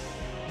much.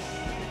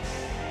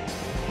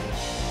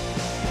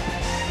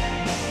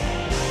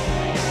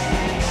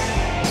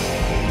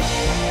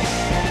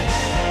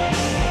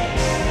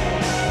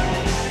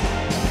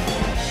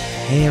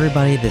 Hey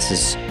everybody, this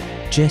is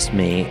just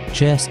me,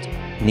 just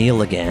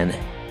Neil again,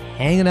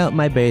 hanging out in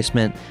my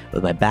basement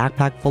with my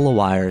backpack full of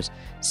wires,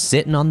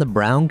 sitting on the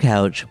brown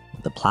couch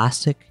with the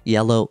plastic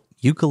yellow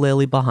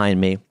ukulele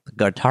behind me, the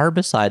guitar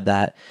beside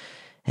that,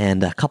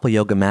 and a couple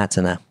yoga mats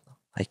and I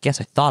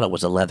guess I thought it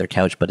was a leather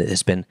couch, but it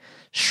has been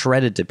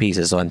shredded to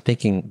pieces, so I'm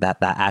thinking that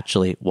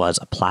actually was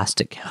a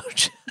plastic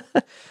couch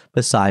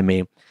beside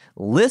me,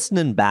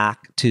 listening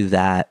back to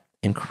that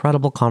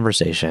incredible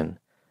conversation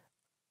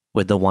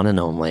with the one and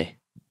only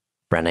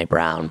Brené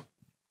Brown.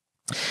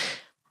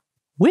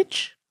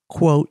 Which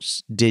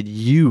quotes did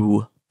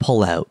you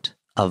pull out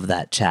of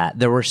that chat?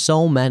 There were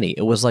so many.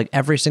 It was like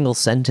every single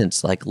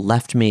sentence like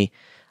left me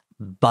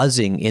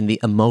buzzing in the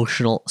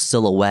emotional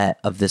silhouette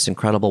of this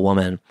incredible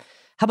woman.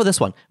 How about this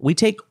one? We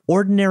take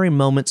ordinary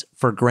moments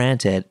for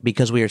granted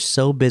because we are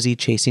so busy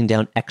chasing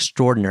down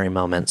extraordinary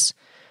moments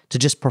to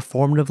just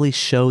performatively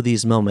show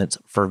these moments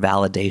for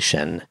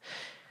validation.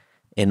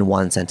 In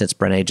one sentence,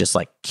 Brené just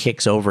like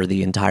kicks over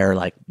the entire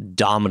like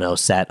domino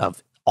set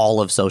of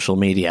all of social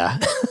media.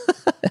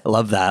 I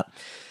love that.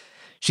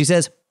 She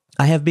says,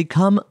 I have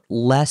become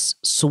less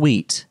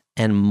sweet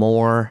and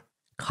more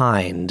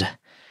kind.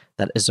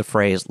 That is a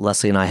phrase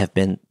Leslie and I have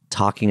been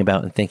talking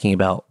about and thinking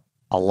about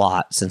a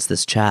lot since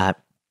this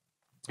chat.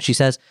 She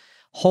says,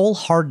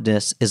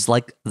 wholeheartedness is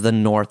like the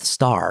North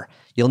Star.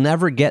 You'll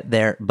never get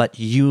there, but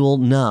you'll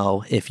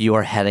know if you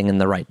are heading in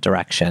the right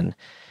direction.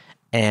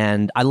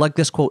 And I like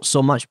this quote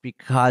so much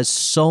because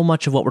so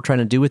much of what we're trying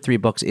to do with 3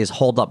 Books is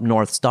hold up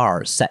North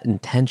Stars, set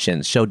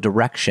intentions, show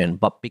direction.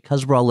 But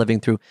because we're all living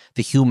through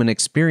the human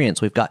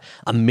experience, we've got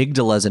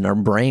amygdalas in our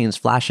brains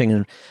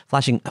flashing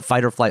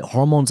fight or flight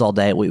hormones all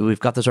day. We've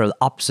got the sort of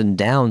ups and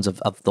downs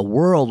of the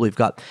world. We've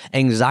got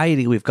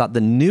anxiety. We've got the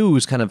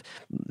news kind of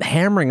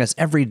hammering us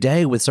every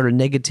day with sort of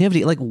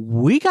negativity. Like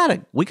we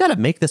gotta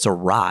make this a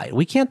ride.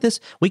 We can't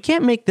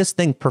make this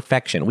thing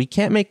perfection. We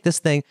can't make this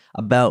thing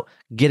about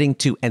getting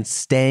to and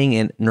staying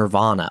in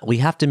nirvana. We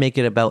have to make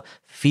it about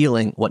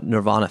feeling what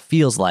nirvana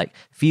feels like,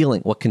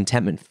 feeling what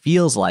contentment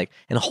feels like,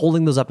 and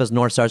holding those up as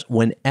North Stars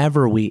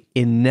whenever we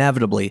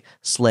inevitably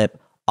slip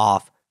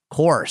off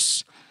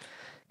course.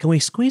 Can we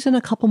squeeze in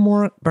a couple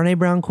more Brené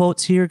Brown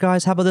quotes here,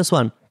 guys? How about this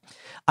one?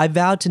 I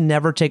vowed to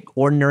never take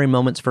ordinary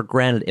moments for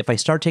granted. If I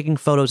start taking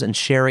photos and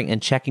sharing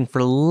and checking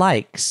for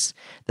likes,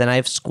 then I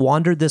have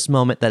squandered this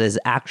moment that is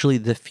actually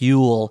the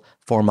fuel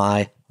for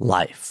my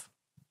life.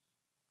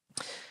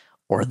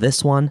 Or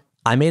this one,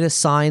 I made a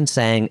sign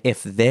saying,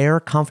 if they're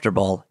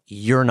comfortable,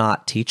 you're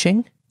not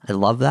teaching. I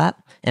love that.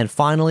 And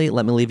finally,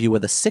 let me leave you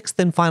with a 6th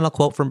and final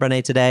quote from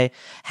Brené today.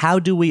 How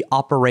do we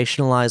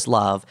operationalize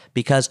love?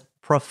 Because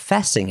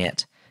professing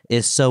it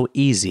is so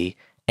easy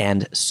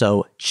and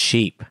so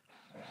cheap.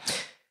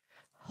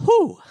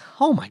 Whew.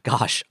 Oh my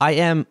gosh.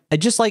 I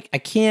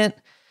can't,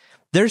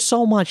 there's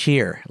so much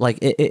here. Like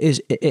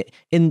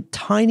in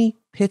tiny,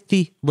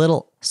 pithy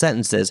little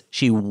sentences,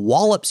 she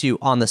wallops you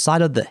on the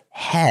side of the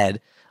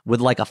head with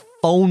like a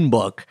phone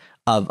book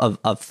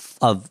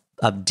of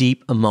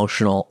deep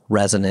emotional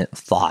resonant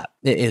thought.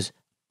 It is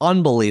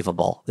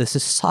unbelievable. This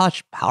is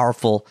such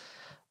powerful,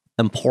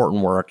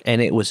 important work, and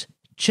it was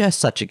just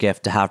such a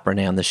gift to have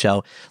Brené on the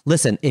show.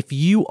 Listen, if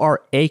you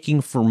are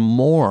aching for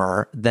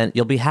more, then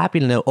you'll be happy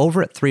to know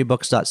over at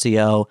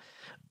 3books.co,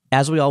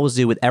 As we always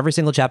do with every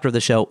single chapter of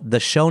the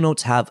show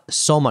notes have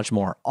so much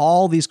more.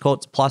 All these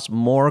quotes plus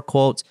more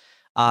quotes,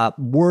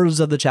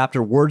 words of the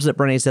chapter, words that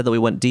Brené said that we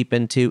went deep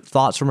into,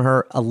 thoughts from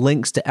her,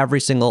 links to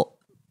every single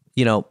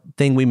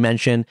thing we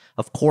mentioned.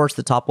 Of course,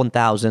 the top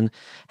 1,000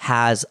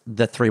 has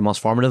the 3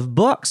 most formative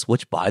books,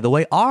 which, by the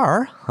way,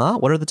 are,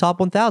 what are the top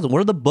 1,000? What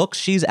are the books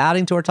she's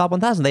adding to her top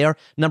 1,000? They are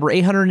number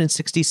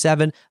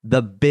 867,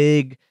 The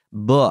Big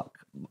Book.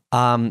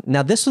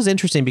 Now, this was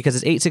interesting because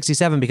it's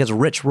 867 because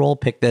Rich Roll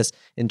picked this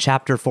in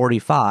chapter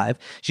 45.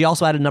 She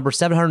also added number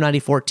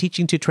 794,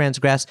 Teaching to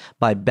Transgress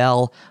by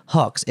Bell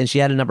Hooks. And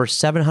she added number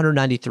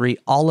 793,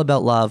 All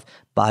About Love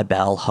by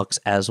Bell Hooks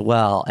as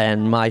well.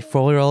 And my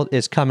 4-year-old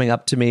is coming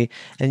up to me.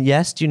 And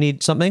yes, do you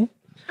need something?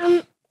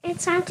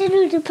 It's time to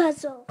do the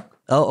puzzle.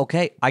 Oh,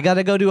 okay. I got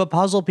to go do a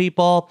puzzle,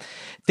 people.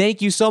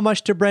 Thank you so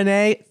much to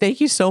Brené.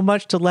 Thank you so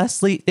much to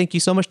Leslie. Thank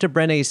you so much to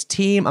Brené's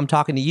team. I'm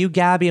talking to you,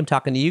 Gabby. I'm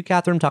talking to you,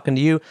 Catherine. I'm talking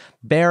to you,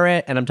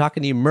 Barrett. And I'm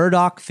talking to you,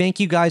 Murdoch.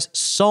 Thank you guys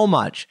so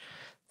much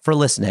for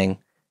listening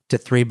to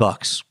 3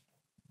 books.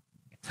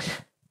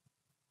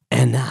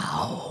 And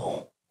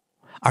now,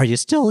 are you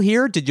still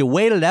here? Did you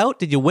wait it out?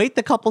 Did you wait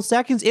the couple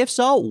seconds? If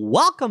so,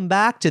 welcome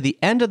back to the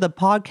end of the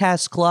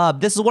podcast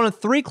club. This is one of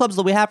 3 clubs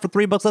that we have for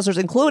 3 books listeners,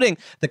 including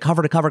the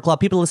Cover to Cover Club.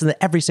 People listen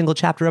to every single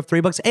chapter of 3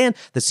 books, and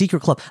the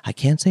Secret Club. I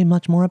can't say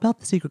much more about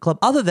the Secret Club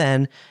other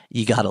than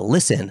you got to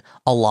listen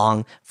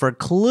along for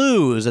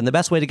clues. And the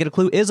best way to get a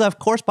clue is, of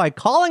course, by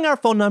calling our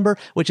phone number,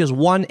 which is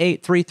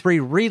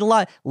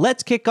 1-833-READ-A-LOT.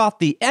 Let's kick off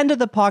the end of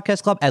the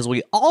podcast club, as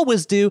we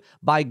always do,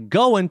 by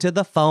going to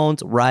the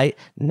phones right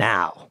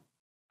now.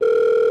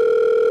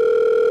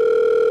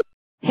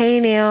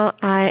 Hey, Neil.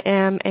 I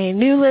am a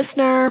new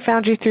listener,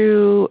 found you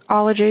through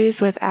Ologies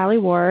with Allie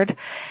Ward,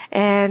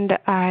 and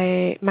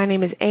my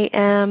name is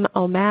A.M.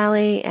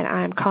 O'Malley, and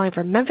I'm calling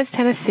from Memphis,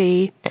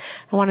 Tennessee.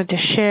 I wanted to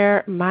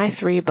share my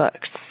 3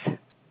 books.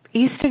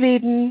 East of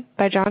Eden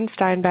by John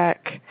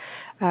Steinbeck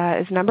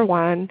is number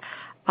 1.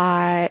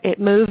 It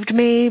moved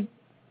me,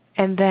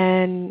 and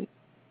then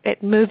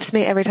it moves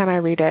me every time I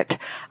read it.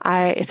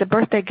 It's a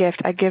birthday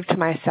gift I give to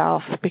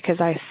myself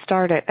because I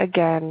start it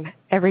again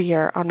every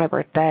year on my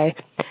birthday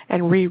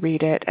and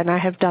reread it, and I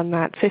have done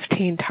that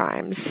 15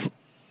 times.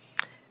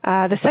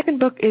 The second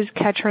book is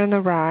Catcher in the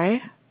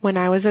Rye. When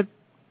I was a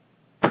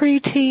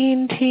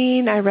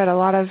teen, I read a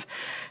lot of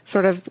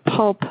sort of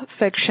pulp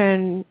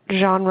fiction,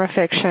 genre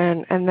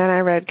fiction, and then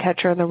I read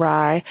Catcher in the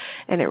Rye,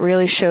 and it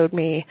really showed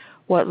me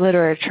what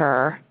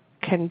literature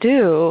can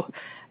do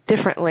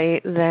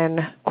differently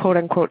than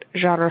quote-unquote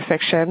genre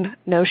fiction.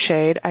 No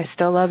shade. I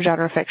still love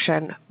genre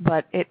fiction,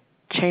 but it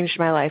changed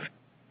my life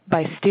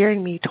by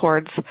steering me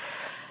towards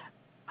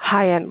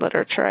high-end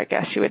literature, I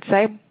guess you would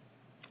say.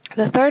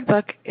 The third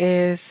book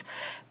is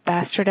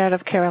Bastard Out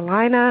of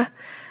Carolina.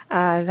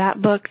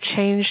 That book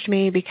changed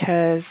me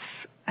because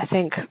I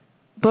think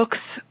books,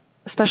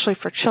 especially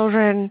for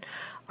children,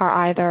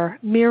 are either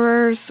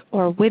mirrors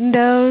or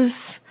windows.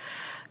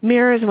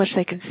 Mirrors in which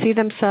they can see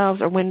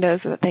themselves, or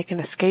windows that they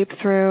can escape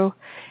through.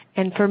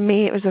 And for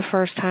me, it was the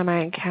first time I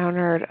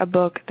encountered a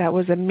book that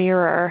was a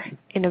mirror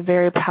in a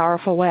very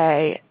powerful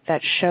way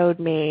that showed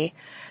me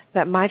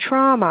that my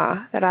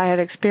trauma that I had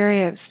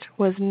experienced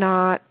was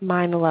not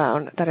mine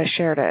alone, that I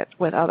shared it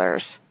with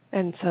others.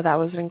 And so that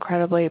was an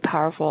incredibly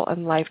powerful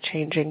and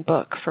life-changing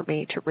book for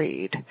me to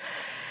read.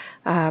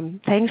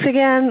 Thanks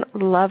again.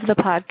 Love the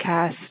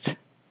podcast.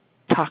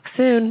 Talk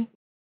soon.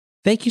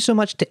 Thank you so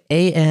much to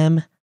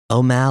A.M.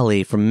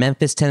 O'Malley from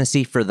Memphis,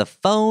 Tennessee for the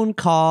phone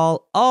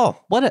call. Oh,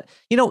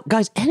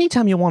 guys,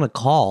 anytime you want to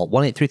call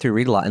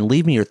 1-833-READ-A-LOT and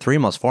leave me your 3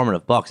 most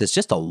formative books, it's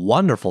just a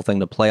wonderful thing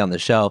to play on the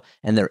show.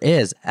 And there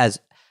is, as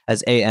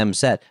AM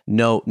said,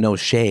 no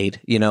shade,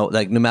 no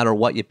matter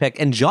what you pick.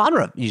 And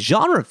genre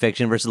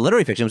fiction versus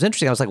literary fiction was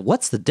interesting. I was like,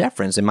 what's the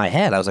difference? In my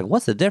head, I was like,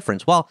 what's the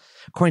difference? Well,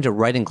 according to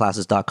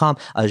writingclasses.com,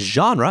 a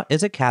genre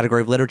is a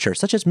category of literature,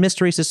 such as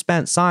mystery,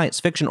 suspense, science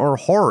fiction, or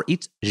horror.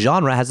 Each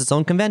genre has its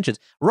own conventions.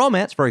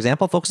 Romance, for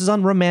example, focuses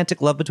on romantic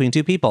love between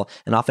 2 people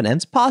and often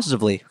ends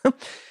positively.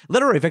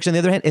 Literary fiction, on the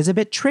other hand, is a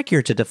bit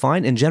trickier to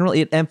define, and generally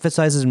it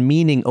emphasizes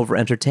meaning over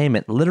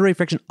entertainment. Literary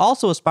fiction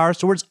also aspires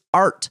towards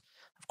art.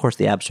 Of course,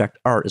 the abstract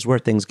art is where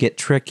things get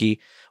tricky.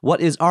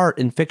 What is art?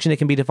 In fiction, it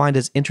can be defined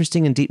as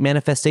interesting and deep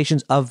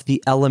manifestations of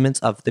the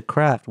elements of the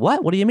craft.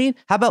 What? What do you mean?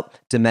 How about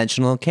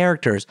dimensional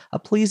characters, a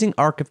pleasing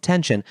arc of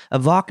tension,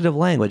 evocative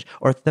language,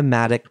 or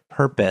thematic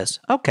purpose?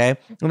 Okay.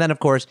 And then, of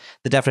course,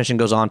 the definition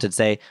goes on to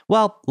say,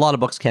 well, a lot of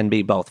books can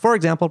be both. For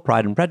example,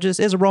 Pride and Prejudice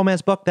is a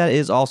romance book that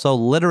is also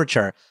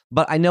literature.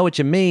 But I know what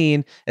you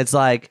mean. It's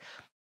like,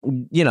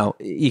 you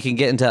can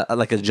get into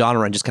like a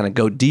genre and just kind of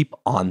go deep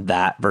on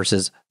that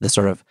versus the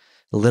sort of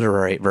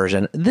literary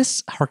version.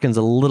 This harkens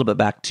a little bit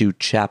back to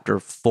chapter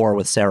 4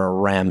 with Sarah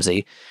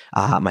Ramsey,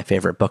 my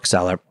favorite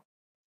bookseller.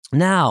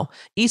 Now,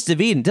 East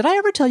of Eden. Did I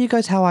ever tell you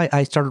guys how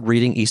I started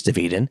reading East of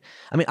Eden?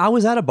 I mean, I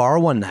was at a bar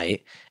one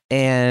night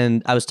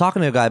and I was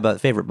talking to a guy about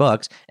favorite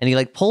books, and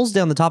he pulls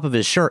down the top of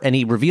his shirt and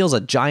he reveals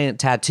a giant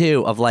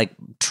tattoo of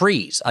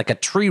trees, like a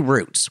tree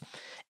roots.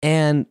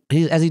 And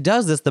as he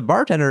does this, the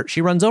bartender,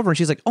 she runs over and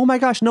she's like, oh my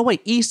gosh, no way,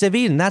 East of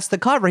Eden, that's the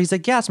cover. He's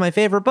like, yeah, it's my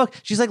favorite book.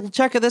 She's like, well,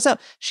 check this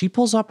out. She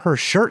pulls up her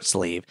shirt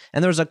sleeve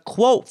and there's a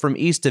quote from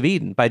East of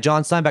Eden by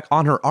John Steinbeck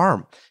on her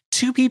arm.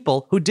 Two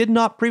people who did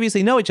not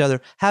previously know each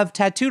other have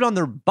tattooed on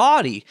their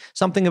body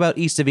something about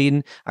East of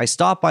Eden. I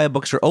stopped by a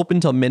bookstore open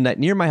till midnight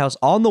near my house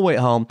on the way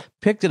home,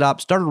 picked it up,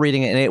 started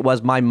reading it, and it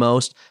was my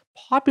most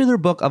popular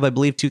book of, I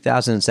believe,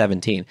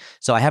 2017.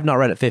 So I have not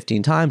read it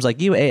 15 times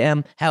like you,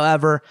 AM.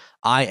 However,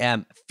 I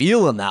am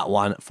feeling that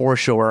one for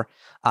sure.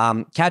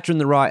 Catcher in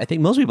the Rye, I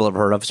think most people have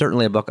heard of,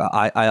 certainly a book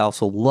I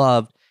also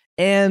loved.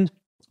 And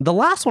the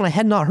last one I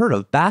had not heard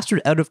of,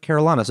 Bastard Out of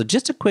Carolina. So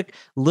just a quick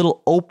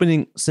little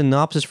opening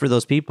synopsis for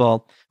those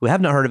people who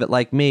have not heard of it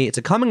like me. It's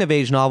a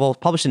coming-of-age novel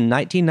published in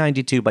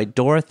 1992 by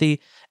Dorothy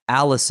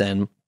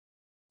Allison.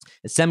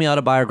 It's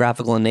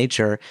semi-autobiographical in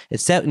nature.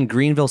 It's set in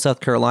Greenville, South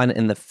Carolina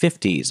in the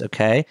 50s,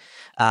 okay?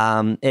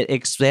 It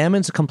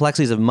examines the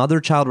complexities of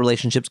mother-child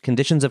relationships,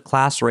 conditions of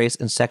class, race,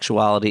 and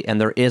sexuality,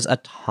 and there is a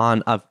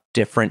ton of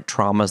different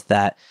traumas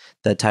that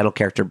the title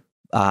character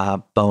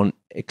Bone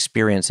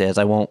experiences.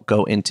 I won't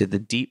go into the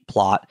deep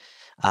plot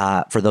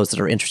for those that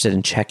are interested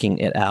in checking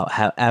it out.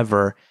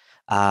 However,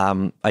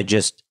 I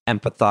just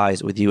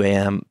empathize with you,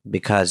 AM,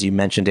 because you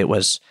mentioned it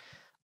was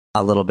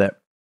a little bit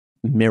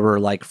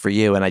mirror-like for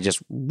you, and I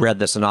just read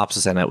the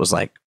synopsis and it was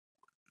like,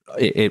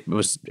 it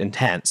was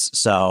intense.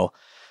 So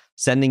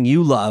sending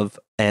you love,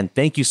 and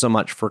thank you so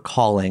much for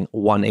calling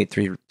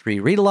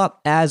 1-833-READ-A-LOT.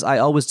 As I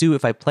always do,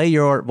 if I play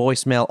your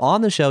voicemail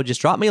on the show,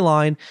 just drop me a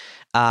line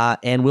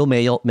and we'll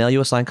mail you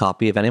a signed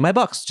copy of any of my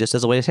books, just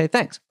as a way to say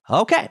thanks.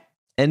 Okay,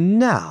 and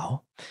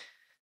now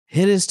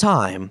it is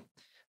time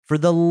for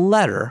the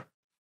letter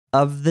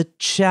of the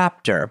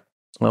chapter.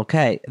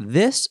 Okay,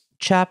 this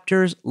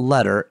chapter's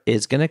letter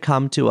is going to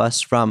come to us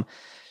from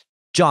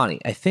Johnny.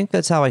 I think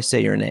that's how I say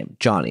your name,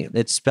 Johnny.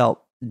 It's spelled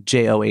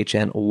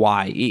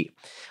Johnye.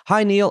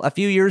 Hi, Neil. A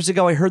few years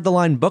ago, I heard the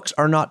line, books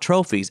are not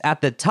trophies.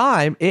 At the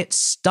time, it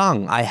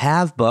stung. I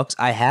have books.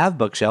 I have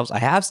bookshelves. I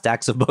have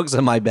stacks of books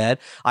in my bed.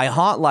 I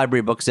haunt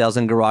library book sales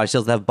and garage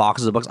sales that have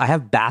boxes of books. I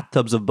have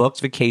bathtubs of books,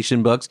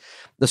 vacation books.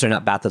 Sorry,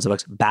 not bathtubs of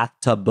books,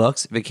 bathtub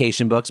books,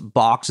 vacation books,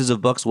 boxes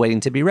of books waiting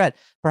to be read.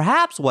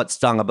 Perhaps what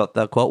stung about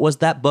the quote was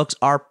that books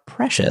are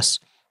precious,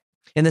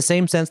 in the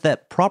same sense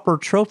that proper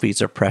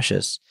trophies are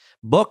precious.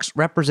 Books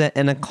represent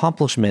an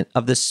accomplishment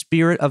of the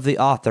spirit of the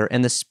author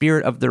and the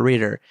spirit of the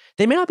reader.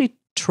 They may not be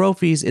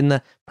trophies in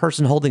the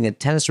person holding a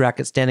tennis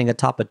racket standing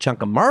atop a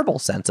chunk of marble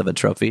sense of a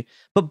trophy,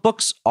 but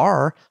books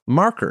are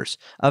markers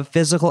of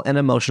physical and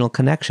emotional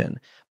connection.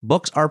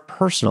 Books are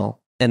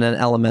personal in an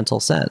elemental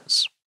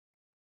sense.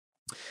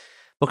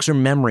 Books are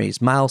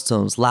memories,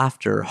 milestones,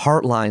 laughter,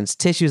 heart lines,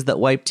 tissues that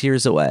wipe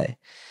tears away.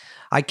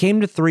 I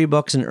came to 3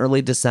 books in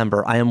early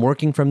December. I am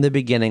working from the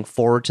beginning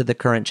forward to the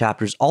current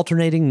chapters,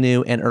 alternating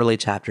new and early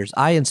chapters.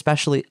 I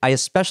especially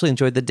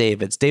enjoyed the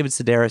David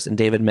Sedaris, and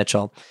David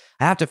Mitchell.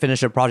 I have to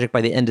finish a project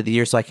by the end of the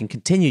year so I can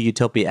continue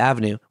Utopia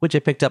Avenue, which I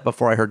picked up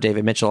before I heard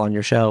David Mitchell on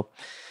your show.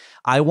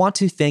 I want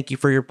to thank you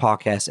for your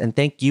podcast and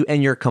thank you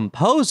and your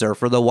composer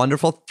for the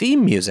wonderful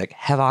theme music.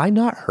 Have I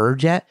not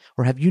heard yet,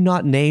 or have you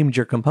not named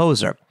your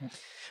composer?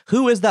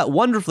 Who is that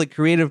wonderfully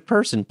creative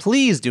person?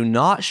 Please do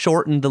not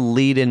shorten the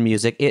lead-in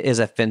music. It is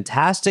a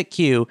fantastic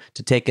cue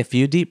to take a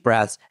few deep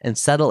breaths and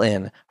settle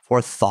in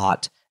for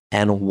thought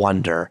and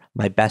wonder.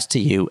 My best to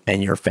you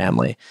and your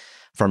family.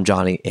 From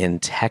Johnny in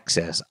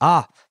Texas.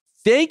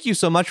 Thank you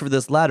so much for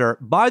this letter.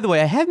 By the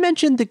way, I have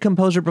mentioned the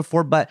composer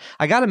before, but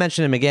I got to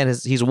mention him again.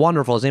 He's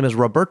wonderful. His name is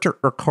Roberto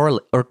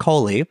Ercoli,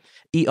 Ercoli.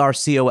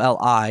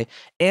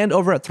 And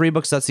over at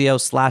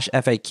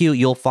 3books.co/FAQ,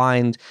 you'll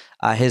find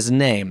his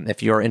name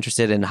if you're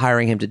interested in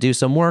hiring him to do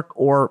some work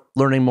or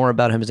learning more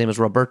about him. His name is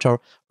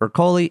Roberto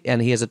Ercoli,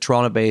 and he is a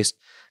Toronto-based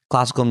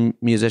classical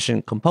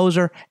musician,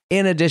 composer,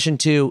 in addition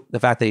to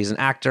the fact that he's an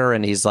actor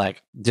and he's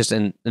like just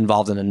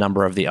involved in a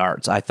number of the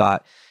arts. I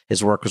thought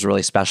his work was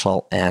really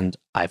special, and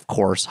I, of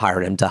course,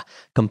 hired him to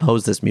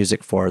compose this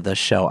music for the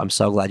show. I'm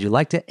so glad you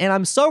liked it, and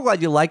I'm so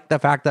glad you liked the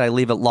fact that I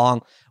leave it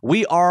long.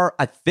 We are,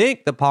 I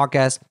think, the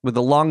podcast with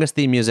the longest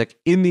theme music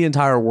in the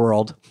entire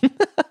world,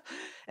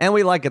 and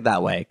we like it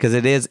that way because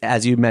it is,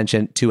 as you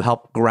mentioned, to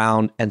help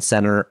ground and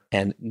center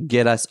and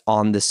get us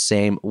on the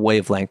same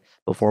wavelength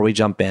before we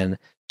jump in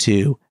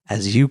to,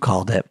 as you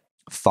called it,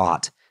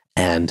 thought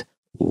and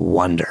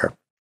wonder.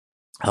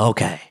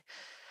 Okay.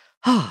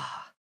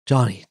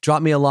 Johnny,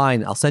 drop me a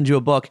line. I'll send you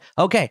a book.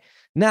 Okay,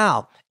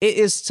 now it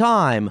is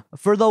time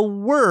for the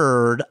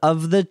word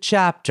of the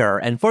chapter.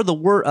 And for the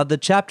word of the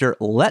chapter,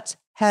 let's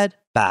head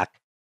back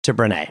to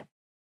Brené.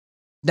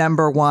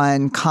 Number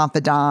 1,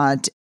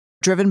 confidant,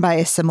 driven by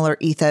a similar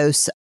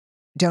ethos.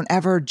 Don't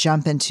ever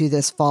jump into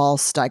this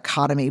false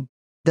dichotomy.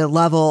 The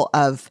level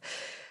of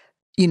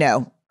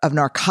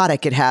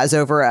narcotic it has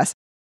over us.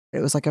 It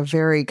was like a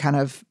very kind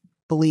of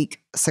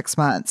bleak 6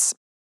 months.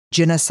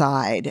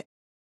 Genocide.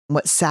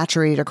 What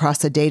saturated across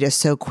the data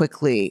so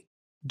quickly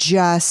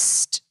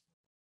just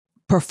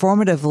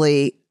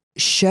performatively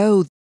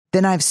showed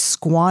then I've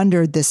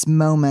squandered this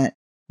moment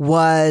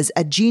was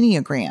a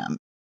geneogram.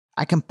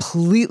 I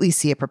completely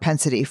see a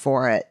propensity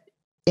for it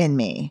in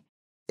me.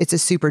 It's a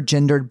super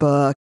gendered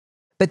book.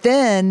 But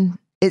then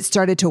it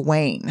started to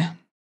wane,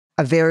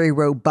 a very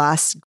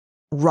robust,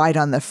 right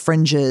on the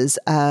fringes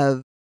of,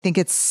 I think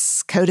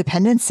it's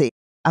codependency.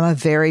 I'm a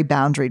very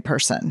boundaried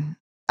person.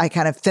 I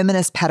kind of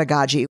feminist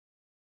pedagogy.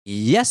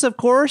 Yes, of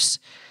course.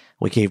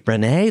 We gave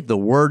Brené the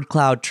word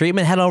cloud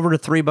treatment. Head over to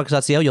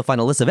 3books.co. You'll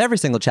find a list of every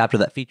single chapter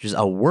that features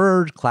a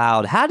word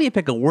cloud. How do you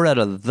pick a word out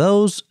of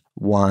those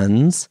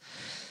ones?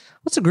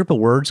 What's a group of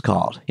words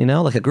called?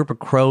 Like a group of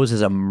crows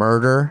is a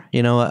murder.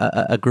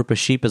 A group of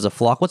sheep is a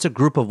flock. What's a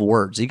group of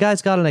words? You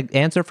guys got an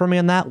answer for me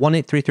on that?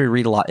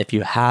 1-833-READ-A-LOT if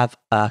you have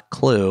a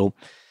clue.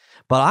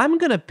 But I'm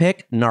going to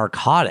pick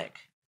narcotic.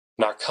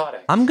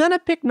 Narcotic. I'm going to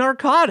pick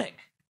narcotic.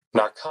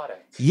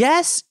 Narcotic.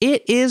 Yes,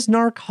 it is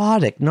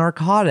narcotic.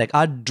 Narcotic,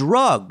 a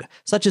drug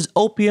such as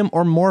opium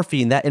or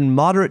morphine that in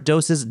moderate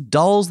doses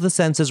dulls the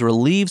senses,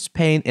 relieves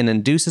pain, and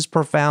induces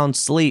profound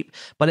sleep,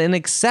 but in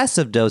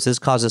excessive doses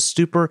causes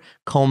stupor,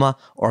 coma,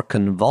 or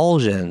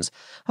convulsions.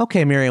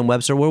 Okay,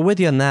 Merriam-Webster, we're with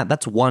you on that.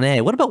 That's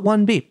 1A. What about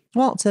 1B?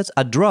 Well, it says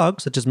a drug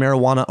such as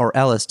marijuana or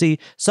LSD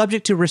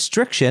subject to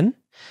restriction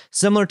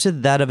similar to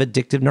that of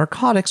addictive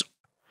narcotics.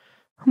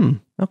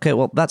 Okay,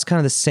 well, that's kind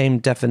of the same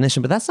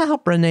definition, but that's not how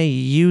Brené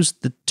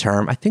used the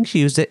term. I think she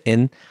used it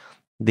in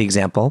the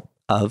example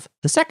of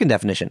the second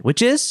definition,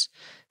 which is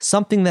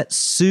something that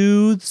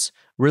soothes,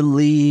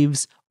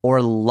 relieves,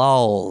 or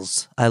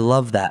lulls. I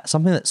love that.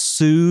 Something that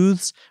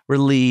soothes,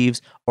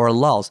 relieves, or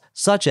lulls,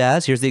 such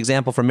as, here's the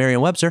example from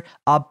Merriam-Webster,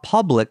 a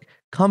public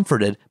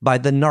comforted by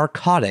the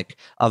narcotic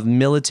of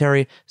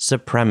military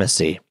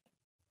supremacy.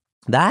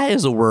 That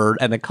is a word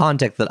and a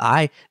context that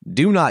I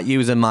do not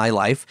use in my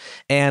life.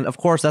 And of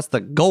course, that's the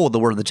goal of the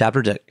word of the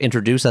chapter, to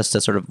introduce us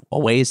to sort of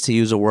ways to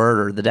use a word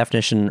or the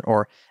definition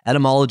or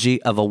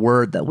etymology of a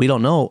word that we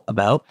don't know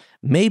about.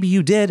 Maybe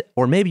you did,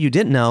 or maybe you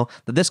didn't know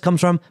that this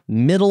comes from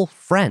Middle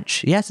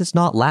French. Yes, it's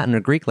not Latin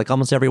or Greek like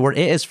almost every word.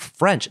 It is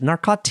French,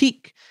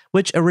 narcotique,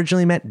 which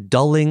originally meant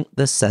dulling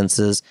the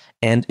senses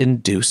and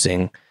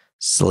inducing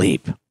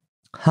sleep.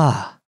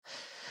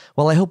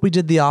 Well, I hope we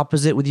did the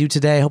opposite with you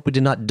today. I hope we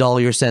did not dull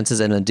your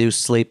senses and induce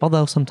sleep,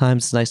 although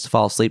sometimes it's nice to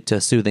fall asleep to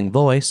a soothing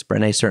voice.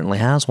 Brené certainly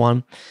has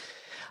one.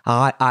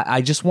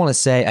 I just want to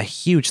say a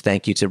huge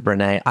thank you to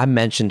Brené. I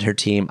mentioned her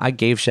team. I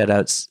gave shout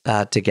outs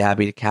to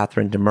Gabby, to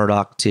Catherine, to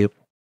Murdoch, to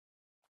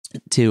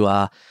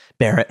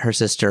Barrett, her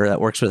sister that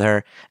works with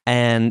her.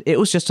 And it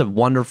was just a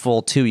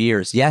wonderful 2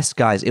 years. Yes,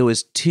 guys, it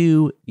was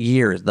 2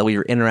 years that we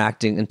were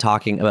interacting and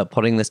talking about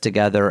putting this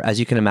together. As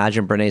you can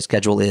imagine, Brené's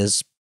schedule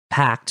is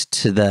packed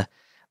to the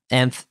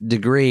nth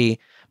degree,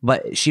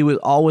 but she was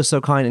always so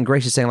kind and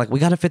gracious, saying like, we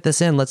got to fit this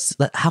in.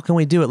 How can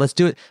we do it? Let's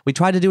do it. We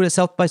tried to do it at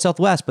South by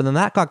Southwest, but then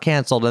that got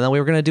canceled. And then we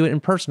were going to do it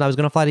in person. I was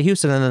going to fly to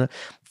Houston, and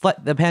then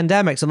the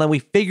pandemic. So then we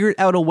figured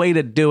out a way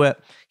to do it.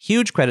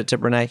 Huge credit to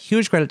Brené,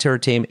 huge credit to her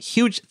team,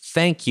 huge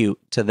thank you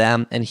to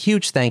them, and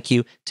huge thank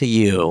you to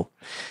you.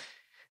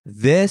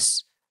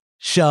 This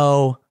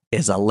show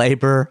is a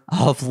labor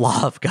of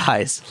love,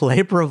 guys.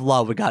 Labor of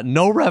love. We got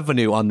no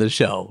revenue on this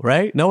show,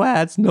 right? No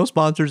ads, no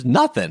sponsors,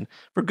 nothing.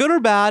 For good or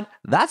bad,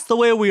 that's the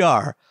way we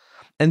are.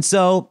 And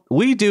so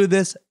we do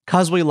this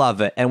because we love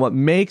it. And what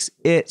makes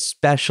it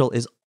special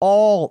is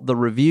all the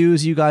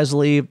reviews you guys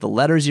leave, the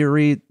letters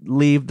you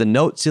leave, the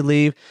notes you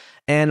leave.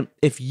 And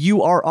if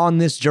you are on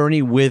this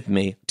journey with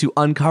me to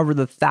uncover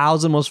the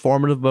 1,000 most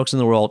formative books in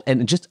the world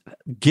and just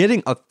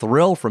getting a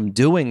thrill from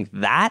doing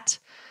that,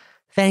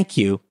 thank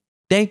you.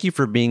 Thank you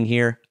for being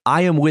here.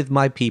 I am with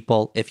my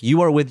people. If you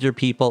are with your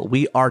people,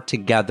 we are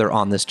together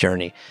on this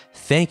journey.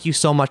 Thank you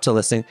so much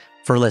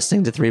for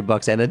listening to 3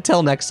 Books. And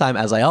until next time,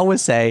 as I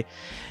always say,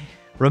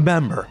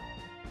 remember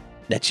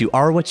that you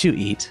are what you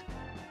eat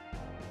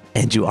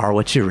and you are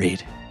what you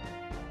read.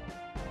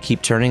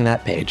 Keep turning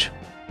that page,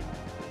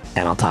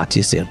 and I'll talk to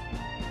you soon.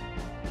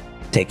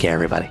 Take care,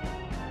 everybody.